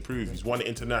anything to prove. He's won it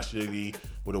internationally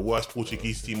with the worst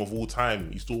Portuguese team of all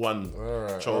time. He still won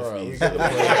trophies. We get the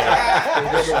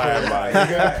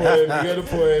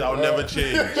point. That'll never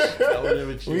change.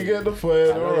 We get the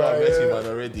point. I know you're a Messi man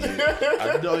already.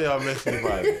 I know you're a Messi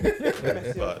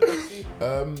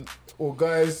man. Well,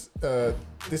 guys,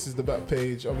 this is the back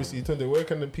page. Obviously, Tunde, where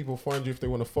can the people find you if they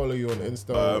want to follow you on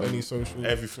Insta or any social?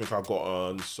 Everything I got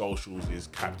on socials is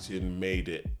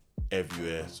CaptainMadeIt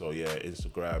everywhere. So yeah,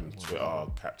 Instagram, Twitter,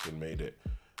 CaptainMadeIt,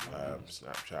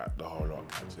 Snapchat, the whole lot.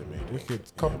 CaptainMadeIt.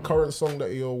 Wicked. Current song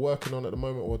that you're working on at the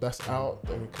moment, or that's out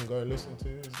that we can go and listen to?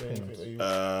 Is there anything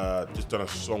that you? Just done a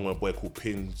song with a boy called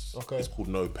Pins. Okay. It's called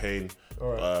No Pain.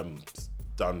 All right.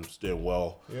 It's doing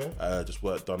well. Yeah.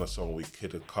 Done a song with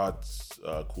Kid and Cuds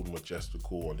called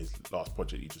Majestical on his last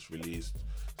project he just released.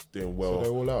 It's doing well. So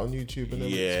they're all out on YouTube and then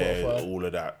Spotify. All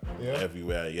of that. Yeah.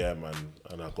 Everywhere, yeah, man.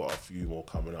 And I've got a few more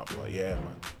coming up, but yeah,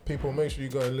 man. People, make sure you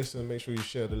go and listen. Make sure you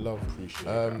share the love. Appreciate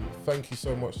that. Thank you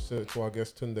so much to our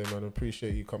guest Tunde, man. I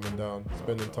appreciate you coming down,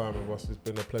 spending time with us. It's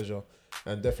been a pleasure,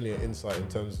 and definitely an insight in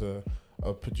terms of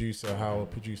a producer, how a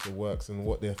producer works, and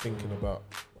what they're thinking about.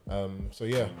 So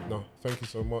yeah, no, thank you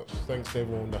so much. Thanks to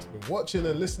everyone that's been watching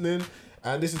and listening.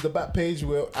 And this is the back page.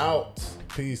 We're out.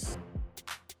 Peace.